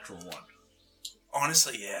that natural one.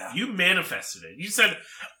 Honestly, yeah. You manifested it. You said,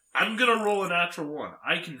 I'm going to roll a natural one.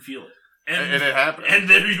 I can feel it. And it happened. And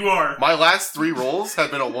there you are. My last 3 rolls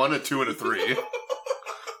have been a 1, a 2, and a 3.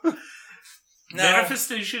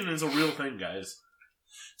 Manifestation is a real thing, guys.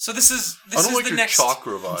 So this is like the your next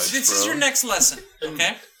chakra vibes, This is your next lesson,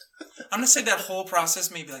 okay? I'm gonna say that whole process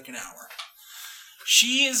maybe like an hour.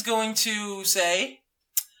 She is going to say,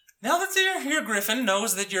 now that they're here, Griffin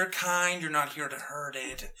knows that you're kind, you're not here to hurt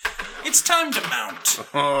it. It's time to mount.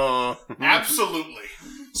 Absolutely.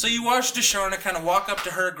 So you watch Desharna kind of walk up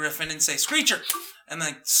to her, Griffin, and say, Screecher! And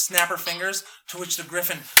then snap her fingers, to which the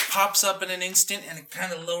Griffin pops up in an instant and it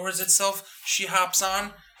kind of lowers itself. She hops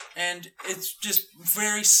on, and it's just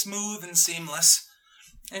very smooth and seamless.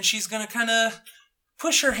 And she's going to kind of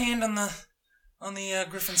push her hand on the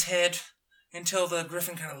Griffin's head until the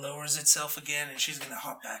Griffin kind of lowers itself again, and she's going to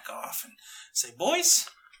hop back off and say, boys,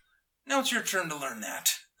 now it's your turn to learn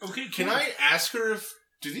that. Okay, can I ask her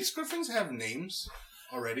do these Griffins have names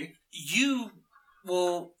already?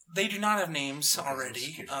 They do not have names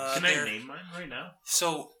already. Can I name mine right now?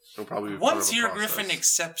 So, probably once your Griffin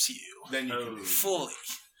accepts you, then you can fully,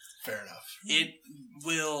 fair enough. It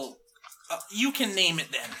will, you can name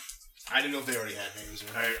it then. I didn't know if they already had names.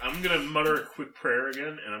 Alright, I'm going to mutter a quick prayer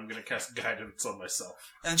again, and I'm going to cast guidance on myself.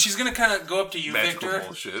 And she's going to kind of go up to you, Magical Victor.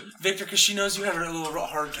 bullshit. Victor, because she knows you had a little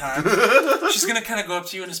hard time. She's going to kind of go up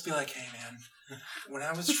to you and just be like, hey, man, when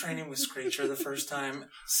I was training with Screecher the first time,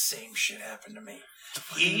 same shit happened to me.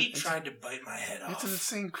 He tried to bite my head off. It's an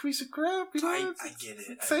insane piece of crap. You know? I get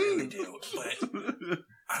it. I really do. But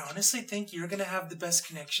I honestly think you're gonna have the best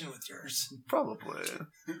connection with yours. Probably.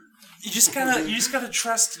 You just gotta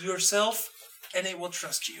trust yourself, and it will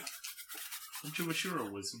trust you. Don't you wish you were a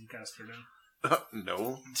wisdom caster now?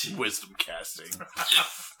 No. Wisdom casting.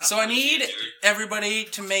 So I need everybody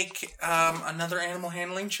to make another animal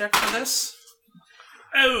handling check for this.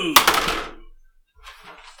 Oh!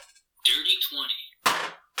 Dirty 20.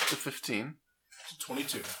 To 15.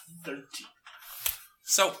 22. 13.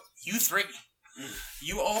 So, you three.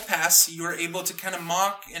 You all pass. You are able to kind of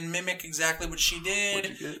mock and mimic exactly what she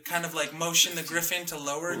did. Kind of like motion the Griffin to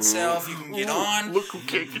lower itself. You can get on. Look who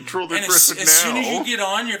can't control the and Griffin now. As soon as you get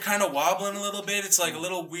on, you're kind of wobbling a little bit. It's like a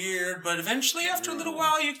little weird. But eventually, after a little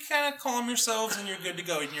while, you kind of calm yourselves and you're good to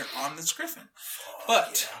go. And you're on this Griffin.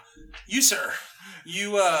 But, you, sir,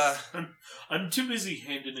 you, I'm too busy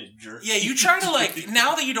handing it jerky. Yeah, you try to, like,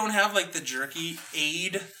 now that you don't have, like, the jerky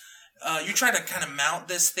aid, you try to kind of mount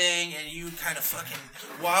this thing, and you kind of fucking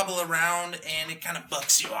wobble around, and it kind of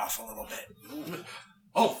bucks you off a little bit.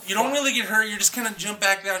 Oh, You don't really get hurt. You just kind of jump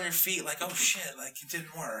back down your feet like, oh shit, like it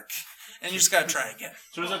didn't work. And you just gotta try again.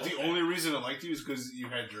 So is that the only reason I liked you is because you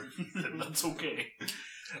had jerky? That's okay.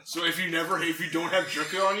 So if you don't have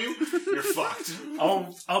jerky on you, you're fucked.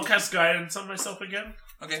 I'll cast guidance on myself again.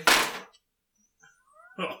 Okay.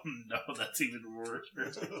 Oh no, that's even worse.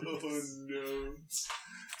 Oh no. It's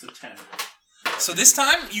a 10. So this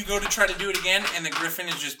time, you go to try to do it again, and the Griffin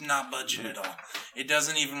is just not budging at all. It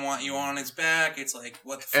doesn't even want you on its back. It's like,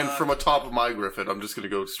 what the fuck? And from atop of my Griffin, I'm just going to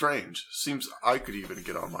go strange. Seems I could even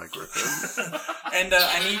get on my Griffin. And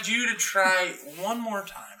I need you to try one more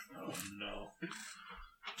time. Oh no.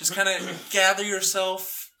 Just kind of gather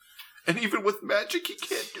yourself. And even with magic, he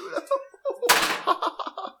can't do that.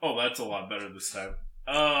 Oh, that's a lot better this time.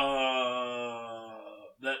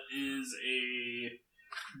 That is a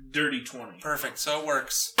dirty 20. Perfect. So it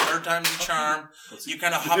works. Third time's a charm. You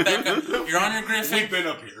kind of hop back up. You're on your Griffin. We've been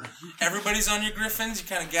up here. Everybody's on your Griffins. You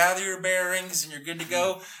kind of gather your bearings, and you're good to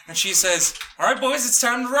go. And she says, all right, boys, it's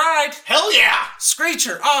time to ride. Hell yeah!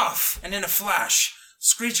 Screecher, off! And in a flash,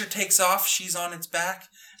 Screecher takes off. She's on its back.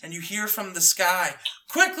 And you hear from the sky,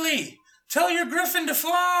 quickly, tell your Griffin to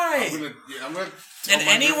fly! I'm gonna tell And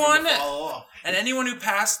my Griffin anyone, to follow off. and anyone who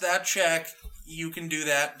passed that check, you can do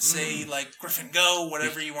that. Say, like, Griffin, go,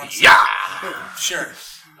 whatever you want to say. Yeah! Sure.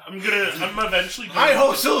 I'm eventually Hi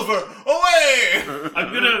ho, Silver! Away!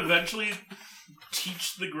 I'm gonna eventually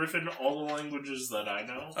teach the Griffin all the languages that I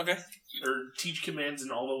know. Okay. Or teach commands in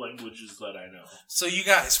all the languages that I know. So you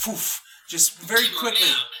guys, poof, just very quickly,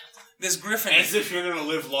 this Griffin... As if you're gonna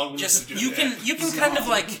live long enough just to do you that. can kind of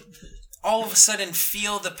like all of a sudden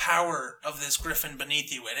feel the power of this Griffin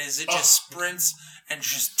beneath you, and as it just sprints and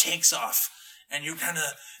just takes off, and you're kind of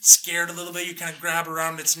scared a little bit. You kind of grab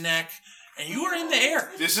around its neck, and you are in the air.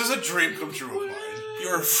 This is a dream come true of mine.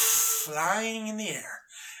 You're flying in the air,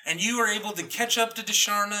 and you are able to catch up to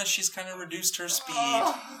Desharna. She's kind of reduced her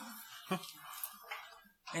speed,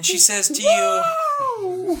 and she says to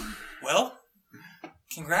you, "Well,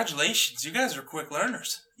 congratulations, you guys are quick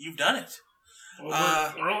learners. You've done it."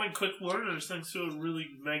 Well, we're only quick learners thanks to a really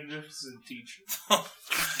magnificent teacher.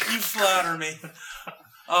 You flatter me.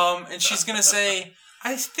 And she's gonna say,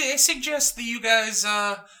 I suggest that you guys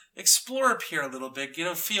explore up here a little bit, get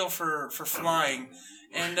a feel for flying,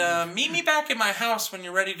 and meet me back at my house when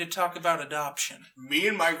you're ready to talk about adoption. Me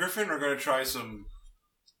and my Griffin are gonna try some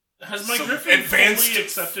Griffin advanced fully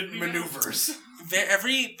accepted maneuvers.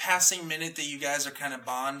 Every passing minute that you guys are kind of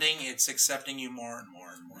bonding, it's accepting you more and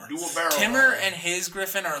more and more. Do a barrel Timmer roll. and his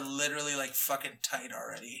Griffin are literally like fucking tight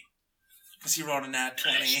already. Because he rolled a nat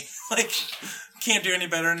 20. Like, can't do any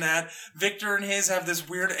better than that. Victor and his have this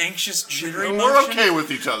weird, anxious, jittery motion. We're okay with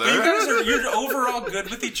each other. But you're overall good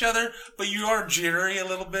with each other, but you are jittery a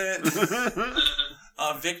little bit.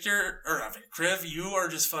 Kriv, you are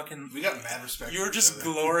just fucking... We got mad respect. You're for just each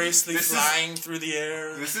other. gloriously flying through the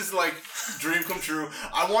air. This is like dream come true.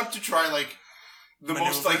 I want to try like the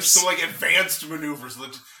most Maneuvers? advanced maneuvers.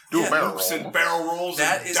 Like, Do a barrel loops roll. and barrel rolls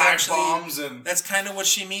That and is dive actually- bombs and. That's kind of what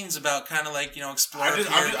she means about kind of like, explore up here,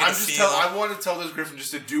 I want to tell this Griffin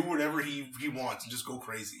just to do whatever he wants and just go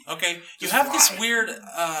crazy. Okay, you Just have this fly. weird.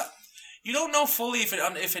 You don't know fully if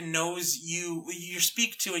it knows you. You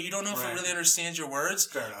speak to it. You don't know if it Right. really understands your words,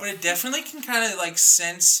 Fair enough. but it definitely can kind of like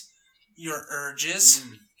sense your urges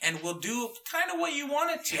and will do kind of what you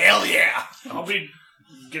want it to. Hell yeah! I'll be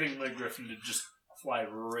getting my Griffin to just fly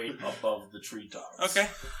right above the treetops. Okay.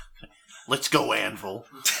 Let's go, Anvil.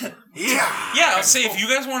 Yeah! Yeah, I'll say if you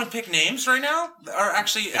guys want to pick names right now, or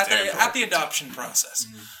actually at the adoption process.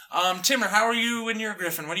 Timmer, how are you and your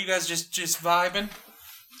Griffin? What are you guys just vibing?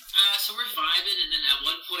 So we're vibing, and then at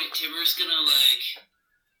one point, Timmer's gonna,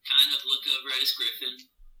 kind of look over at his Griffin.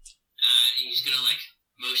 He's gonna,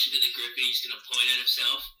 motion to the Griffin. He's gonna point at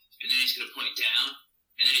himself, and then he's gonna point down,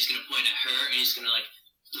 and then he's gonna point at her, and he's gonna,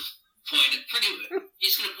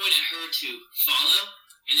 he's gonna point at her to follow,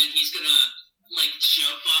 and then he's gonna,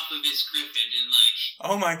 jump off of his Griffin, and,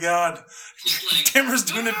 Oh my god. just, Timmer's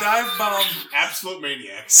doing a dive bomb. Absolute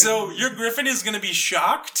maniac. So your Griffin is going to be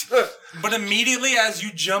shocked, but immediately as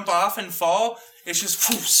you jump off and fall, it just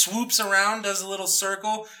swoops around, does a little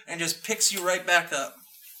circle, and just picks you right back up.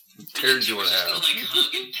 Tears you in Timmer's just half. gonna,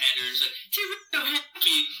 hug and pet her, it's Timmer's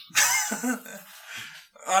so happy.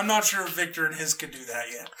 I'm not sure if Victor and his could do that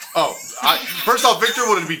yet. Oh, first off, Victor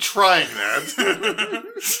wouldn't be trying that.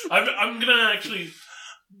 I'm gonna actually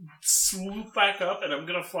swoop back up, and I'm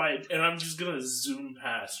gonna fly, and I'm just gonna zoom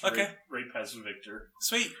past. Okay. Right past Victor.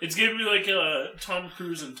 Sweet. It's gonna be like Tom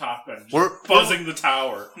Cruise and Top Gun, just We're- buzzing the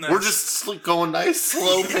tower. Nice. We're just going nice,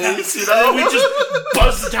 slow pace, you And know? we just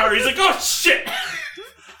buzz the tower. He's like, "Oh shit!"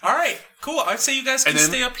 All right. Cool. I'd say you guys can And then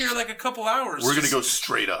stay up here like a couple hours. We're gonna just go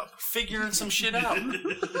straight up. figuring some shit out.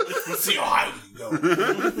 Let's see how high we can go.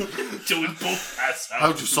 Till we both pass out.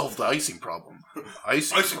 How'd you solve the icing problem?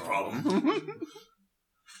 Icing problem.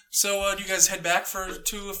 So, do you guys head back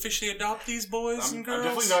to officially adopt these boys and I'm girls?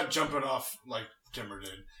 definitely not jumping off like Timber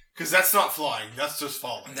did. Because that's not flying. That's just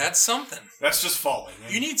falling. That's something. That's just falling.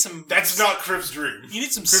 You need some. That's not Criv's dream. You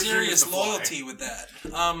need some Criv's dream is serious to fly. loyalty with that.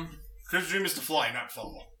 Criv's dream is to fly, not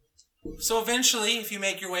fall. So eventually, if you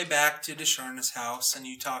make your way back to Desharna's house and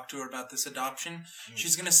you talk to her about this adoption,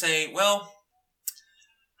 she's going to say, well,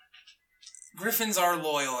 Griffins are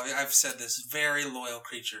loyal. I've said this. Very loyal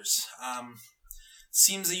creatures.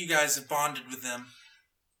 Seems that you guys have bonded with them.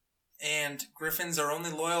 And Griffins are only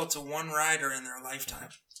loyal to one rider in their lifetime.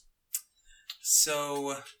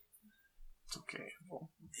 So... It's okay. Well,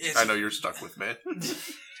 I know you're stuck with me.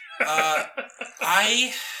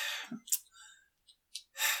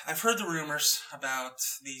 I've heard the rumors about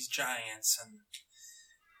these giants and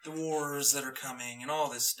the wars that are coming and all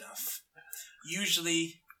this stuff.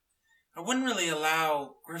 Usually, I wouldn't really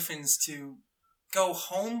allow Griffins to go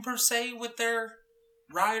home, per se, with their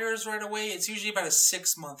riders right away. It's usually about a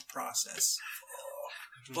 6-month process.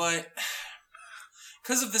 But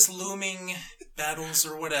because of this looming battles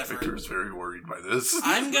or whatever, Victor's very worried by this.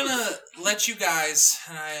 I'm gonna let you guys,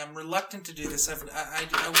 and I am reluctant to do this.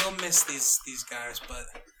 I will miss these guys, but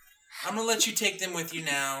I'm gonna let you take them with you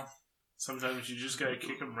now. Sometimes you just gotta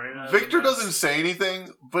kick them right out. Victor doesn't say anything,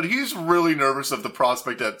 but he's really nervous of the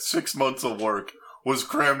prospect that 6 months of work was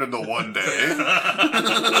crammed into one day. And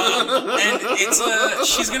it's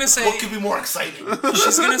she's gonna say, What could be more exciting?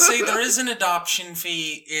 she's gonna say there is an adoption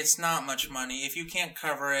fee. It's not much money. If you can't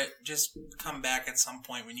cover it, just come back at some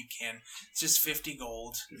point when you can. It's just 50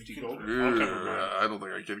 gold. 50 gold. I'll cover mine. I don't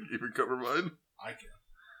think I can even cover mine. I can.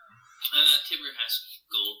 Timber has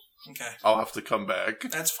gold. Okay, I'll have to come back.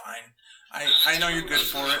 that's fine. I know you're good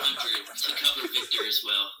for it. To cover Victor as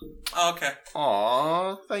well. Oh, okay.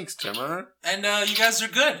 Aw, thanks, Timmer. And you guys are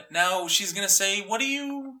good. Now she's gonna say, what do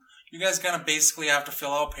you guys gonna basically have to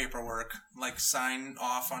fill out paperwork, like sign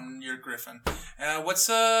off on your Griffin. What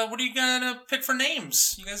are you gonna pick for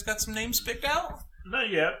names? You guys got some names picked out? Not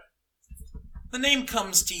yet. The name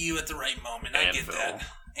comes to you at the right moment. I get Anvil. that.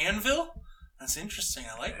 Anvil? That's interesting.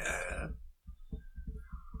 I like that. Yeah.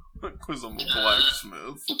 Because I'm a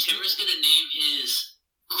blacksmith. Timber's gonna name his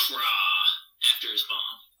Craw after his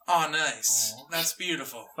mom. Oh, nice. That's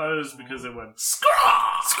beautiful. I thought it was because it went.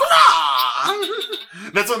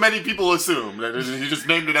 That's what many people assume. That he just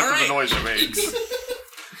named it after All right. the noise it makes.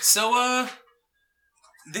 So,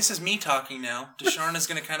 this is me talking now. Desharna's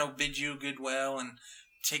going to kind of bid you goodwill and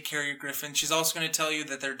take care of your Griffin. She's also going to tell you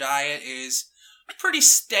that their diet is pretty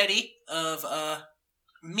steady of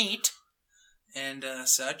meat and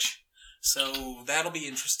such. So that'll be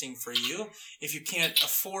interesting for you. If you can't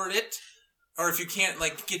afford it, or if you can't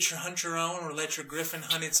get your own or let your Griffin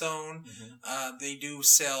hunt its own, they do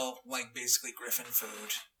sell basically Griffin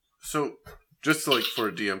food. So, just for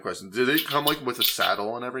a DM question, did it come with a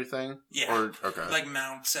saddle and everything? Yeah. Or, okay.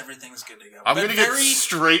 Mounts, everything's good to go. I'm gonna get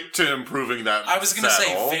straight to improving that. I was gonna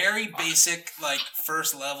saddle. say very basic,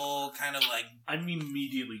 first level, kind of I'm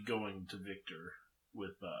immediately going to Victor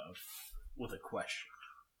with a question.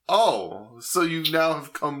 Oh, so you now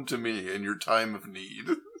have come to me in your time of need.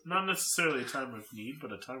 Not necessarily a time of need,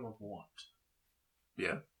 but a time of want.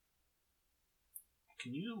 Yeah.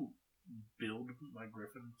 Can you build my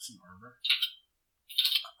Griffin some armor?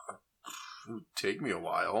 It would take me a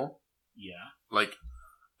while. Yeah.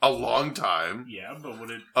 A long time. Yeah, but would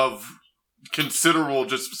it... Of considerable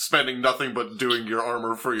just spending nothing but doing your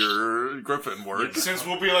armor for your Griffin work. Yeah. Since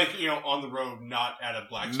we'll be on the road, not at a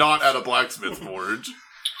blacksmith. Not at a blacksmith forge.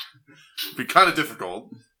 It'd be kind of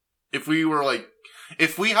difficult. If we were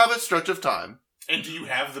if we have a stretch of time. And do you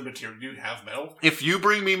have the material? Do you have metal? If you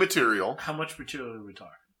bring me material. How much material are we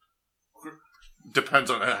talking? Depends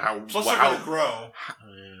on how. Plus, they're going to grow. Oh,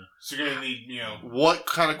 yeah. So you're going to need, What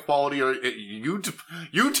kind of quality are you?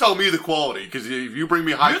 You tell me the quality, because if you bring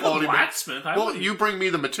me high quality, the blacksmith. You bring me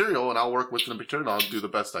the material, and I'll work with the material. And I'll do the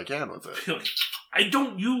best I can with it. I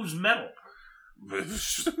don't use metal.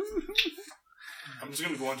 I'm just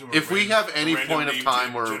going to go into if we have any point of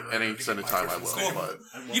time or any extended time, I will. Cool. But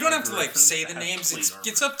you don't have to say the names.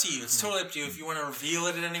 It's up to you. It's totally up to you. If you want to reveal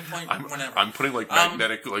it at any point, whenever. I'm putting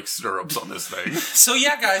magnetic stirrups on this thing. So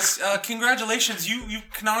yeah, guys, congratulations. You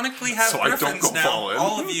canonically have so Griffins I don't go now. falling.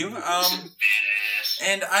 All of you.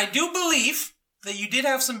 And I do believe that you did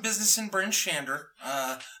have some business in Bryn Shander.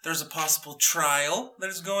 There's a possible trial that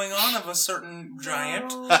is going on of a certain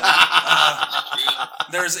giant.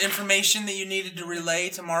 There's information that you needed to relay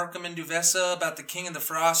to Markham and Duvessa about the King of the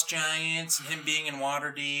Frost Giants and him being in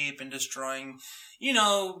Waterdeep and destroying,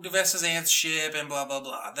 Duvessa's aunt's ship and blah, blah,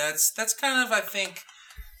 blah. That's kind of, I think,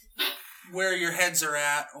 where your heads are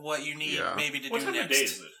at, what you need maybe to do next. What time of day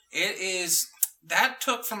is it? It is... That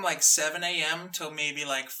took from 7 a.m. till maybe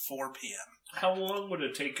 4 p.m. How long would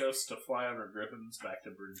it take us to fly on our Griffins back to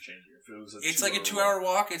Bryn Shander if it was It's like a 2-hour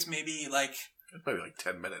walk. It's maybe maybe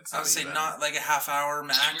 10 minutes. I would say not a half hour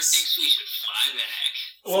max. Timmer thinks we should fly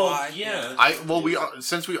back. Well, yeah.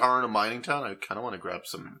 Since we are in a mining town, I kind of want to grab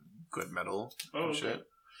some good metal and shit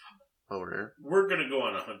over here. We're gonna go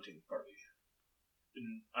on a hunting party.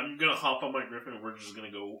 And I'm gonna hop on my Griffin and we're just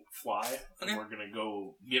gonna go fly. And we're gonna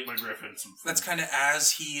go get my Griffin some food. That's kind of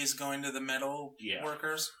as he is going to the metal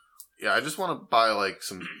workers. Yeah, I just want to buy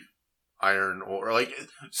some iron or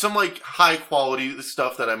some high quality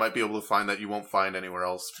stuff that I might be able to find that you won't find anywhere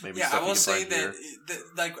else. Maybe stuff I will you can say find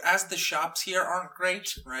that as the shops here aren't great,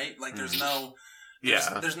 right? There's no.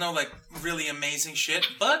 There's no really amazing shit,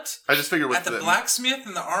 but I just figure at the blacksmith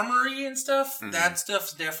and the armory and stuff, that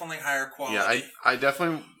stuff's definitely higher quality. Yeah, I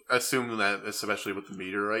definitely assume that, especially with the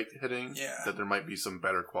meteorite hitting, that there might be some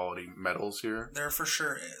better quality metals here. There for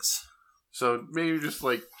sure is. So maybe just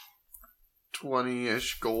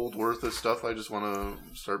 20-ish gold worth of stuff. I just want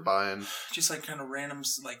to start buying. Just kind of random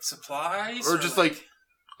supplies, or just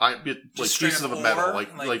pieces of metal,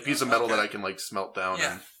 piece of metal that I can smelt down.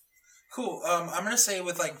 Yeah. Cool. I'm gonna say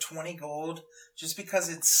with 20 gold, just because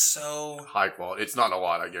it's so high quality. It's not a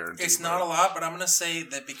lot, I guarantee. It's not a lot, but I'm gonna say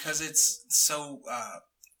that because it's so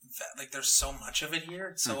there's so much of it here,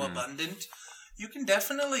 it's so abundant. You can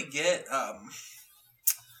definitely get I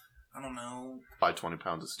don't know. Buy 20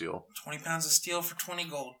 pounds of steel. 20 pounds of steel for 20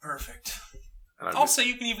 gold, perfect. And I'll say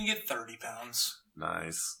you can even get 30 pounds.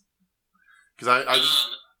 Nice. Because I just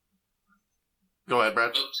go ahead,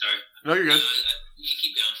 Brad. Oh, sorry. No, you're good. You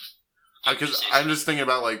keep going. Because I'm just thinking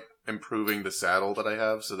about improving the saddle that I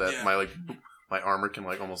have, so that my armor can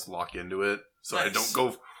almost lock into it, so I don't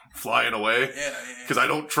go flying away. Yeah. Because I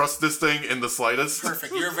don't trust this thing in the slightest.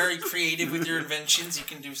 Perfect. You're very creative with your inventions. You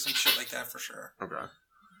can do some shit like that for sure. Okay.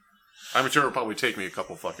 I'm sure it'll probably take me a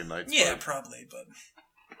couple fucking nights. Yeah, probably. But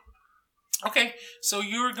okay, so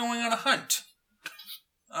you were going on a hunt.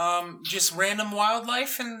 Just random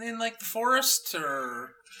wildlife in the forest,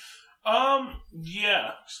 or.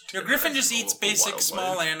 Yeah. Your Griffin just eats basic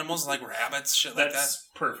small animals like rabbits, shit like that. That's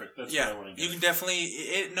perfect. That's what I want to get. You can definitely,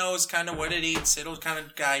 it knows kind of what it eats. It'll kind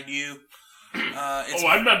of guide you.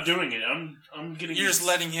 I'm not doing it. I'm getting. You're just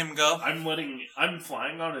letting him go. I'm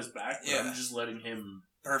flying on his back. But I'm just letting him.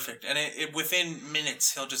 Perfect. And it within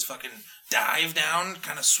minutes, he'll just fucking dive down,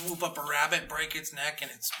 kind of swoop up a rabbit, break its neck, and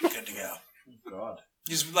it's good to go. Oh God.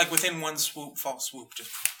 Just within one false swoop,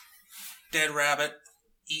 just dead rabbit.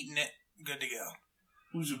 Eating it, good to go.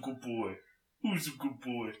 Who's a good boy? Who's a good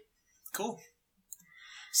boy? Cool.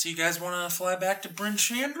 So you guys want to fly back to Bryn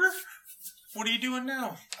Shander? What are you doing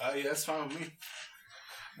now? Yeah, that's fine with me.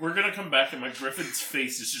 We're gonna come back and my Griffin's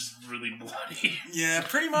face is just really bloody. Yeah,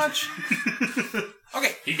 pretty much.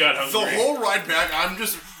 Okay. He got hungry. The whole ride back, I'm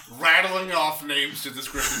just rattling off names to this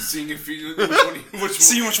Griffin, seeing if he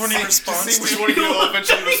which one he responds to. Which one he'll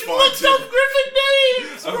eventually respond to. Griffin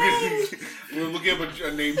names! We're looking up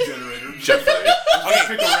a name generator. I'm gonna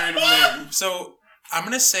pick a random name. So I'm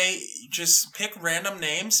gonna say just pick random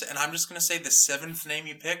names, and I'm just gonna say the 7th name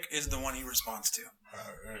you pick is the one he responds to.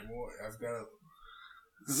 Alright, well, I've got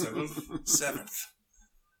 7th. 7th.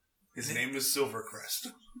 His name is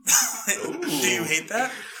Silvercrest. Do you hate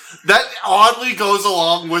that? That oddly goes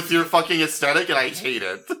along with your fucking aesthetic, and I hate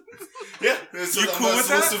it. Yeah, you cool with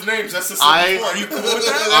that? List of names. That's the same Are you cool with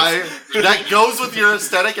that? That goes with your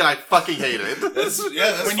aesthetic, and I fucking hate it. That's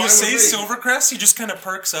when you say Silvercrest, he just kind of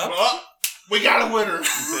perks up. We got a winner.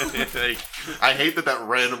 I hate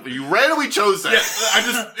that you randomly chose that.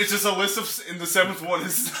 Yeah, it's just a list of, in the 7th one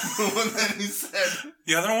is the one that he said.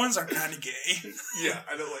 The other ones are kind of gay. Yeah,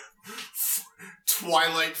 I know,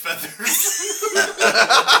 Twilight Feathers.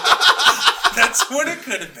 That's what it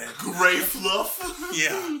could have been. Gray Fluff.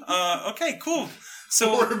 Yeah. Okay, cool.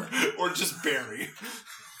 So or just Barry.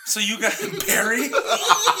 So you got Barry?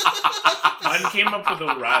 Mine came up with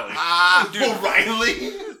O'Reilly.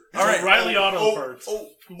 O'Reilly? All right. O'Reilly Auto Parts.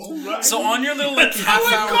 O'Reilly. So on your little half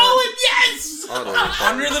hour, yes.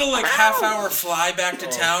 On your little half hour fly back to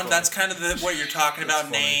town, that's kind of what you're talking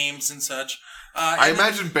about, names and such. I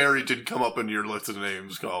imagine Barry did come up in your list of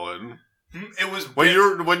names, Colin. It was when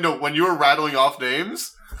you were rattling off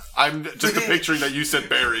names. I'm just picturing that you said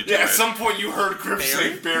Barry. Yeah, at some point you heard Griff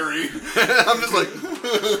say Barry. I'm just like...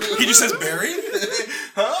 He just says Barry?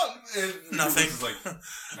 Huh? Nothing.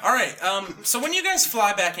 All right, so when you guys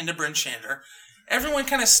fly back into Bryn Shander, everyone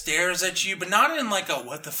kind of stares at you, but not in like a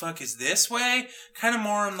what the fuck is this way, kind of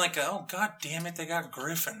more in like a, oh god damn it, they got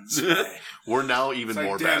Griffins way. We're now even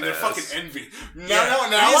more badass. They're fucking envy. Now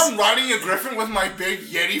I'm riding a Griffin with my big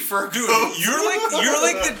Yeti fur coat. Dude, you're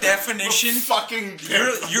like the definition. Fucking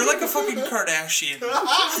you're like a fucking Kardashian.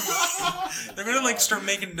 They're gonna like start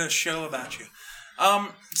making a show about you.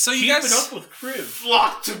 So you Keep guys it up with Crib.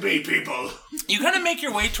 Flock to me, people. You kind of make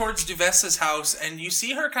your way towards Duvessa's house, and you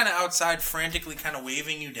see her kind of outside, frantically kind of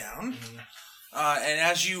waving you down. And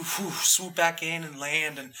as you swoop back in and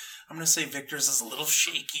land, and I'm gonna say Victor's is a little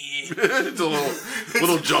shaky. It's a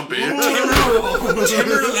little jumpy.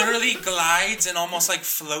 Timur literally glides and almost like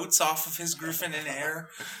floats off of his Griffin in air.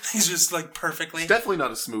 He's just like perfectly. It's definitely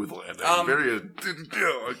not a smooth landing.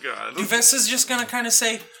 Oh god. Duvessa's just gonna kind of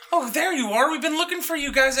say, "Oh, there you are. We've been looking for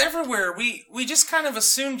you guys everywhere. We just kind of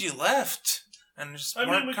assumed you left and just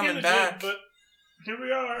weren't coming back. But here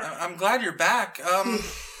we are. I'm glad you're back.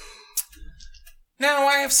 Now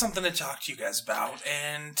I have something to talk to you guys about,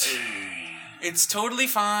 and it's totally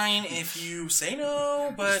fine if you say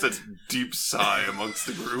no, but... Just a deep sigh amongst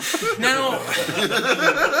the group.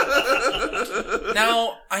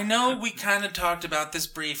 Now, I know we kind of talked about this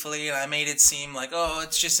briefly, and I made it seem like, oh,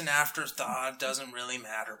 it's just an afterthought, doesn't really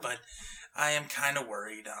matter, but I am kind of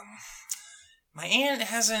worried. My aunt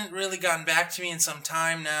hasn't really gotten back to me in some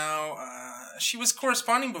time now. She was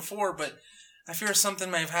corresponding before, but I fear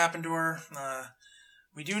something may have happened to her.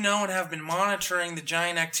 We do know and have been monitoring the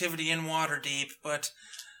giant activity in Waterdeep, but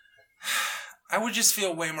I would just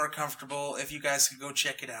feel way more comfortable if you guys could go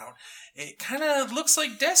check it out. It kind of looks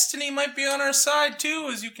like destiny might be on our side, too,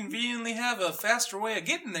 as you conveniently have a faster way of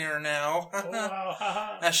getting there now.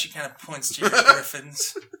 Wow. As she kind of points to your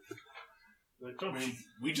griffins. I mean,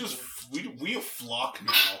 we a flock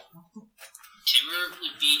now. Timur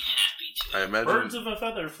would be happy to. I imagine. Birds of a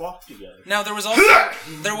feather flock together. Now, there was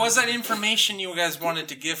that information you guys wanted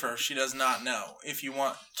to give her. She does not know. If you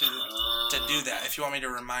want to do that, if you want me to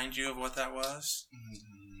remind you of what that was,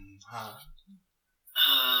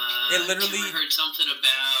 it literally Timur heard something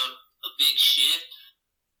about a big ship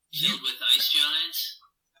filled with ice giants.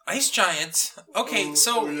 Ice giants. Okay,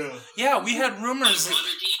 yeah, we had rumors.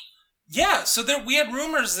 We had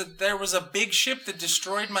rumors that there was a big ship that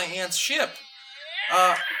destroyed my aunt's ship.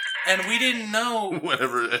 And we didn't know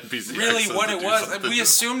whatever NPC really what it was. We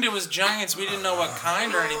assumed it was giants. We didn't know what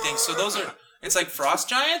kind or anything. So it's like frost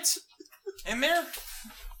giants in there?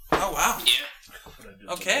 Oh, wow.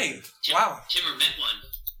 Yeah. Okay. Wow. Timur met one.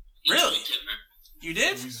 Really? Timur. You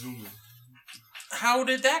did? How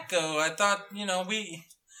did that go? I thought,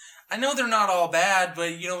 I know they're not all bad,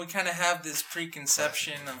 but, we kind of have this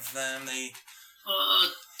preconception of them.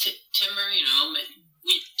 Timur,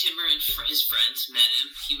 Timur and his friends met him.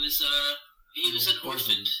 He was an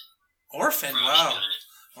orphan. Orphan? Wow.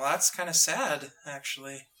 Well, that's kind of sad,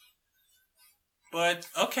 actually. But,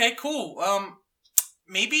 okay, cool.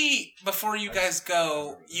 Maybe before you guys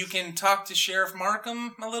go, you can talk to Sheriff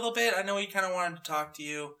Markham a little bit. I know he kind of wanted to talk to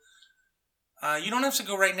you. You don't have to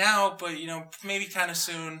go right now, but, maybe kind of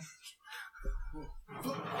soon.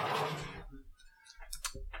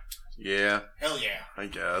 Yeah. Hell yeah. I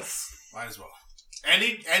guess. Might as well.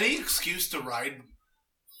 Any excuse to ride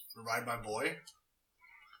my boy?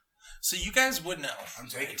 So you guys would know. I'm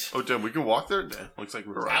taking it. Oh, damn, we can walk there? Damn, looks like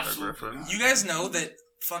we're riding our Griffin. You guys know that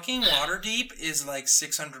fucking Waterdeep is like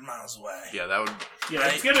 600 miles away. Yeah, that would... Yeah,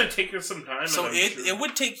 right? It's gonna take us some time. So it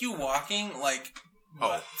would take you walking like,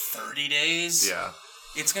 30 days? Yeah.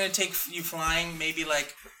 It's gonna take you flying maybe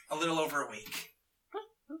like a little over a week.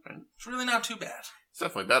 Okay. It's really not too bad. It's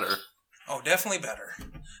definitely better. Oh, definitely better.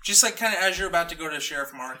 Just like kind of as you're about to go to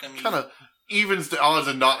Sheriff Markham. Kind of evens the odds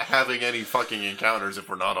of not having any fucking encounters if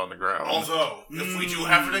we're not on the ground. Although, if we do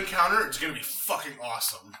have an encounter, it's going to be fucking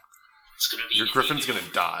awesome. It's going to be... Your Griffin's going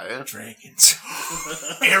to die. Dragons.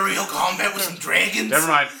 Aerial combat with some dragons? Never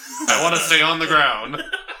mind. I want to stay on the ground.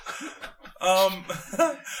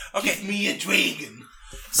 Okay. Give me a dragon.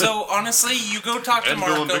 So, honestly, you go talk to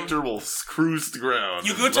Markham. And Victor will cruise the ground.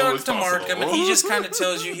 You go talk to Markham, and he just kind of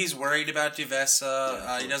tells you he's worried about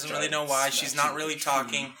Duvessa. He doesn't really know why. She's not really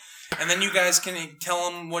talking. And then you guys can tell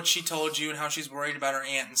him what she told you and how she's worried about her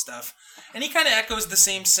aunt and stuff. And he kind of echoes the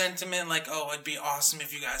same sentiment, like, oh, it'd be awesome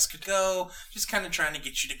if you guys could go. Just kind of trying to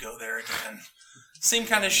get you to go there again. Same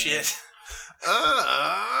kind of shit.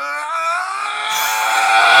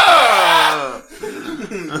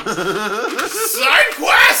 Side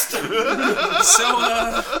quest! So,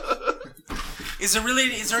 is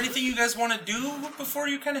there anything you guys want to do before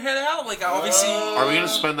you kind of head out? Like, obviously... Are we going to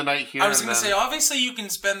spend the night here? I was going to say, obviously you can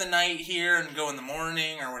spend the night here and go in the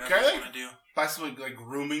morning or whatever you want to do. Buy some, like,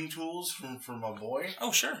 grooming tools for my boy?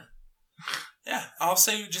 Oh, sure. Yeah, I'll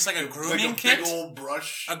say just like a grooming kit. Big old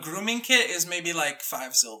brush. A grooming kit is maybe like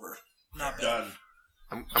 5 silver. Not bad. Done.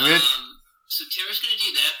 I'm gonna... So Timmer's going to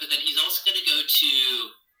do that, but then he's also going to go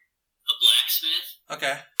to a blacksmith.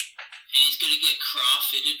 Okay. And he's going to get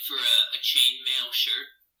craw-fitted for a chainmail shirt.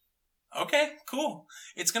 Okay, cool.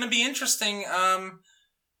 It's going to be interesting.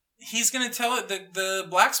 He's going to tell it, the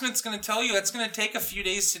blacksmith's going to tell you it's going to take a few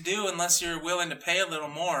days to do unless you're willing to pay a little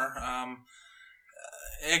more. I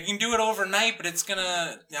can do it overnight, but I'm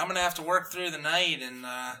going to have to work through the night and,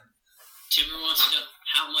 Timmer wants to know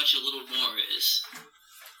how much a little more is.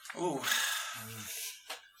 Ooh.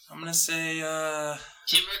 I'm going to say,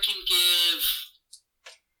 Timmer can give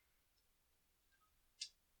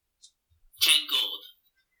 10 gold.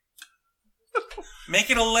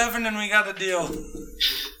 Make it 11 and we got a deal.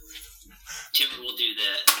 Timmer will do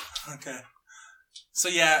that. Okay. So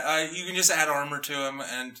yeah, you can just add armor to him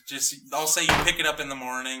and I'll say you pick it up in the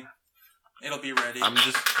morning. It'll be ready. I already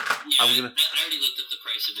looked up the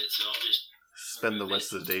price of it, so I'll just spend the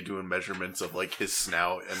rest of the day doing measurements of like his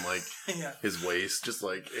snout and like his waist, just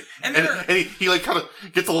like and he like kind of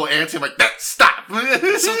gets a little antsy. I'm like, stop.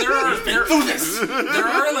 So there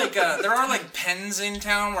are like pens in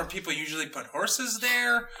town where people usually put horses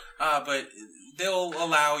there, but they'll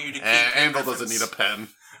allow you to keep. Anvil doesn't need a pen.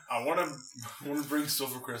 I want to bring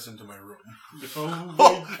Silvercrest into my room.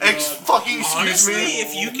 Fucking excuse Honestly, me.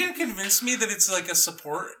 if you can convince me that it's like a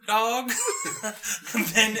support dog,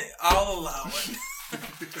 then I'll allow it.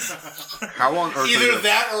 How on earth? Either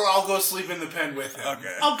that, or I'll go sleep in the pen with him.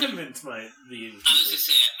 Okay. I'll convince the. I was gonna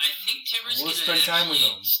say, I think Timmer's gonna spend time with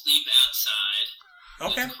him. Sleep outside.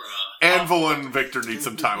 Okay. Anvil and Victor need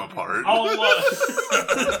some time apart.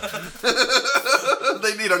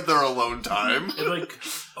 They need their alone time. And like,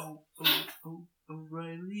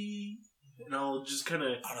 O'Reilly, and I'll just kind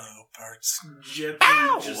of parts gently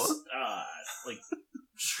just like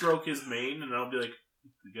stroke his mane, and I'll be like,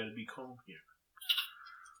 "We gotta be calm here."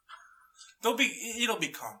 It'll be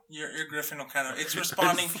calm. Your Griffin will it's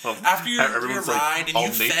responding after your ride and you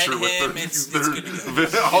fed him. It's good to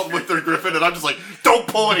go. All with their Griffin, and I'm just like, don't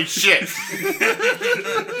pull any shit. Fucking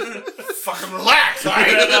relax.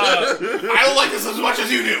 I don't like this as much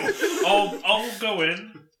as you do. I'll go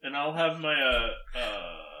in and I'll have my I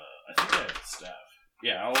think I have a staff.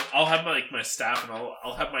 Yeah, I'll have my staff, and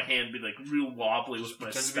I'll have my hand be like real wobbly with my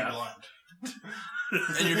staff.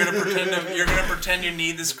 And you're gonna pretend you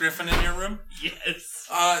need this Griffin in your room? Yes.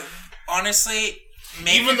 Honestly,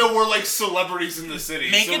 even though we're like celebrities in the city,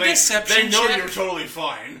 deception they know check. You're totally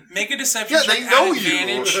fine. Make a deception check. Yeah, they know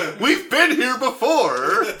advantage. you. We've been here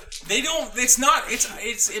before. They don't. It's not.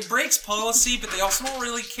 It breaks policy, but they also don't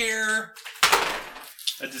really care.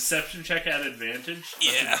 A deception check at advantage?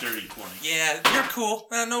 Yeah. That's a dirty 20. Yeah, you're cool.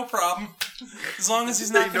 No problem. As long as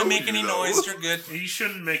he's not going to make any noise, you're good. He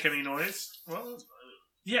shouldn't make any noise. Well,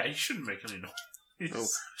 yeah, he shouldn't make any noise.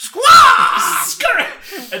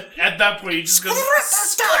 At that point, he just goes.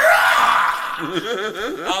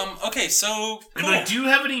 Okay, so cool. And do you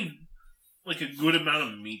have any a good amount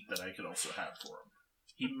of meat that I could also have for him?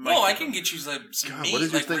 I can get you some meat. What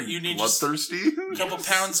is your thing? You need bloodthirsty? A couple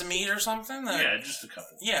pounds of meat or something. Yeah, just a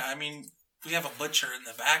couple. Yeah, I mean, we have a butcher in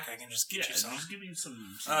the back. I can just get you some. Just give me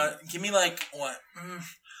some. Give me what?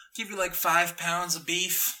 Give you 5 pounds of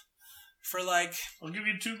beef for I'll give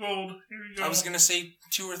you 2 gold. Here you go. I was gonna say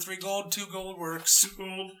 2 or 3 gold. 2 gold works. 2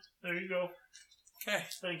 gold. There you go. Okay.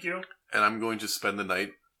 Thank you. And I'm going to spend the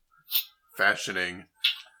night fashioning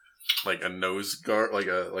a nose guard, like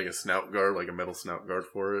a snout guard, like a metal snout guard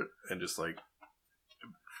for it, and just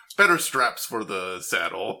better straps for the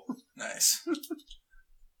saddle. Nice.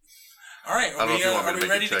 All right, are we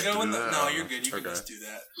ready to go? No, you're good. You can just do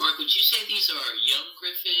that. Mark, would you say these are young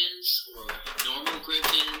griffins or normal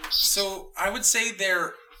griffins? So I would say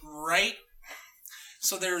they're right.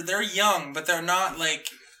 So they're young, but they're not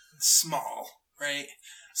small, right?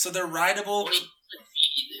 So they're rideable. Well,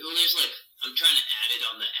 there's I'm trying to add it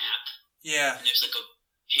on the app. Yeah. And there's a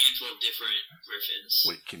handful of different griffins.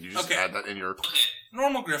 Wait, can you just add that in your... Okay.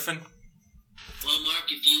 Normal griffin. Well, Mark,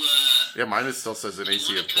 if you, Yeah, mine still says an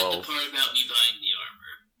AC of 12. cut the part about me buying the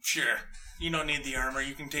armor. Sure. You don't need the armor.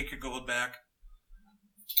 You can take your gold back.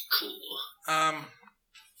 Cool.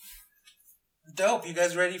 Dope. You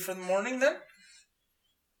guys ready for the morning, then?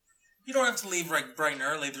 You don't have to leave bright and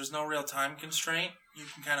early. There's no real time constraint. You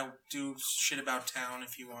can kind of do shit about town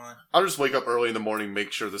if you want. I'll just wake up early in the morning,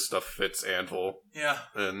 make sure this stuff fits Anvil. Yeah.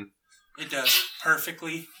 And it does.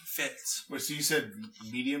 Perfectly fits. Wait, so you said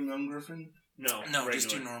medium young Griffin? No, regular. Just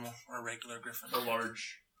do normal or regular Griffin. A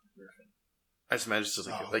large Griffin. I just imagine it's just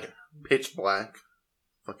like a pitch black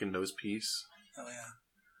fucking nose piece. Oh, yeah.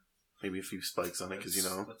 Maybe a few spikes on it, because, you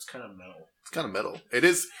know... That's kind of metal. It's kind of metal. It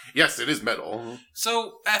is... Yes, it is metal.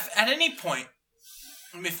 So, at any point,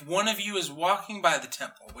 if one of you is walking by the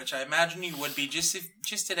temple, which I imagine you would be just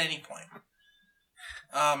at any point,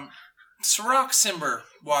 Sirach Simber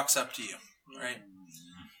walks up to you, right?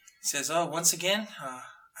 He says, once again,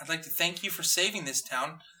 I'd like to thank you for saving this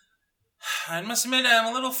town. I must admit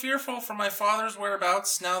I'm a little fearful for my father's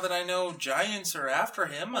whereabouts now that I know giants are after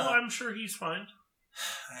him. Well, I'm sure he's fine.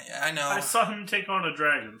 I know. I saw him take on a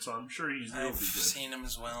dragon, so I'm sure he's I've seen him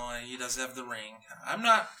as well. He does have the ring. I'm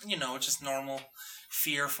not, just normal,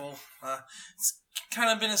 fearful. It's kind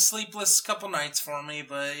of been a sleepless couple nights for me,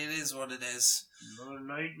 but it is what it is. Another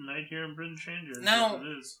night here in Britain Changer. Now, it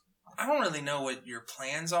is. I don't really know what your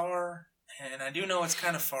plans are, and I do know it's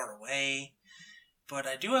kind of far away. But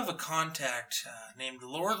I do have a contact named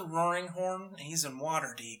Lord Roaringhorn, and he's in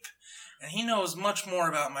Waterdeep. And he knows much more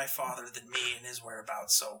about my father than me and his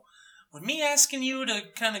whereabouts. So, would me asking you to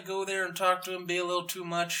kind of go there and talk to him be a little too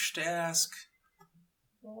much to ask?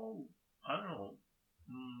 Well, I don't know.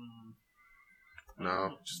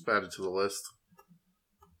 No, just add it to the list.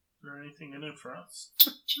 Is there anything in it for us?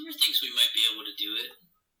 Timur thinks we might be able to do it.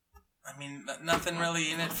 I mean, nothing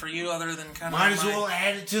really in it for you other than kind of Might as well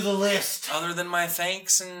add it to the list. Other than my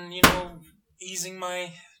thanks and, easing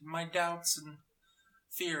my doubts and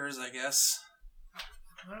fears, I guess.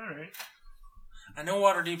 Alright. I know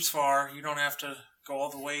Waterdeep's far. You don't have to go all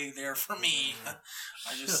the way there for me.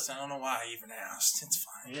 I don't know why I even asked. It's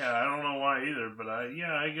fine. Yeah, I don't know why either, but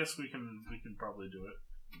I guess we can probably do it.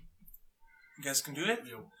 You guys can do it?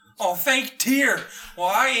 Yeah. Oh, thank dear. Well,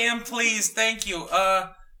 I am pleased. Thank you.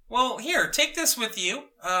 Well, here, take this with you.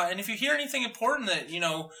 And if you hear anything important that, you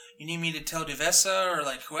need me to tell Devessa or,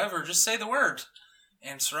 whoever, just say the word.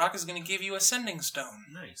 And Sirach is going to give you a sending stone.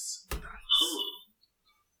 Nice.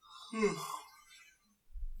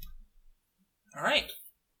 All right.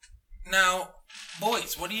 Now,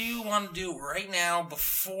 boys, what do you want to do right now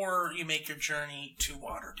before you make your journey to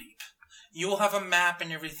Waterdeep? You will have a map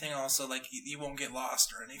and everything also, you won't get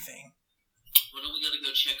lost or anything. Well, don't we gotta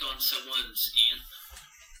go check on someone's aunt?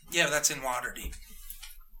 Yeah, that's in Waterdeep.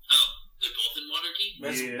 Oh, they're both in Waterdeep?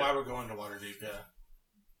 That's why we're going to Waterdeep, yeah.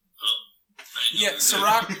 Yeah,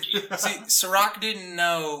 Sirach didn't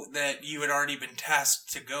know that you had already been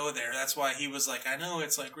tasked to go there. That's why he was like, I know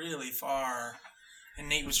it's really far. And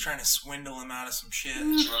Nate was trying to swindle him out of some shit.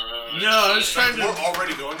 No, I was trying to... We're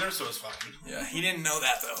already going there, so it's fine. Yeah, he didn't know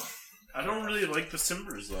that, though. I don't really like the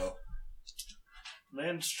Simbers, though.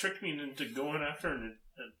 Man's tricked me into going after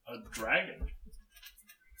a dragon.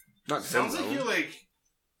 Not sounds like you're,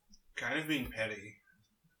 kind of being petty.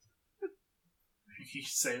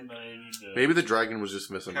 He's saying that I need to... Maybe the dragon was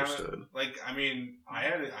just misunderstood. I came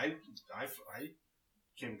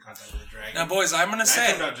in contact with the dragon. Now, boys, I'm going to say...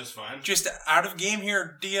 That turned out just fine. Just out of game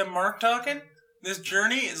here, DM Mark talking, this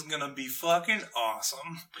journey is going to be fucking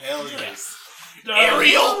awesome. Hell yes.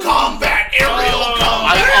 Aerial combat! Aerial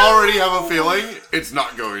combat! I already have a feeling it's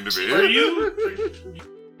not going to be. Are you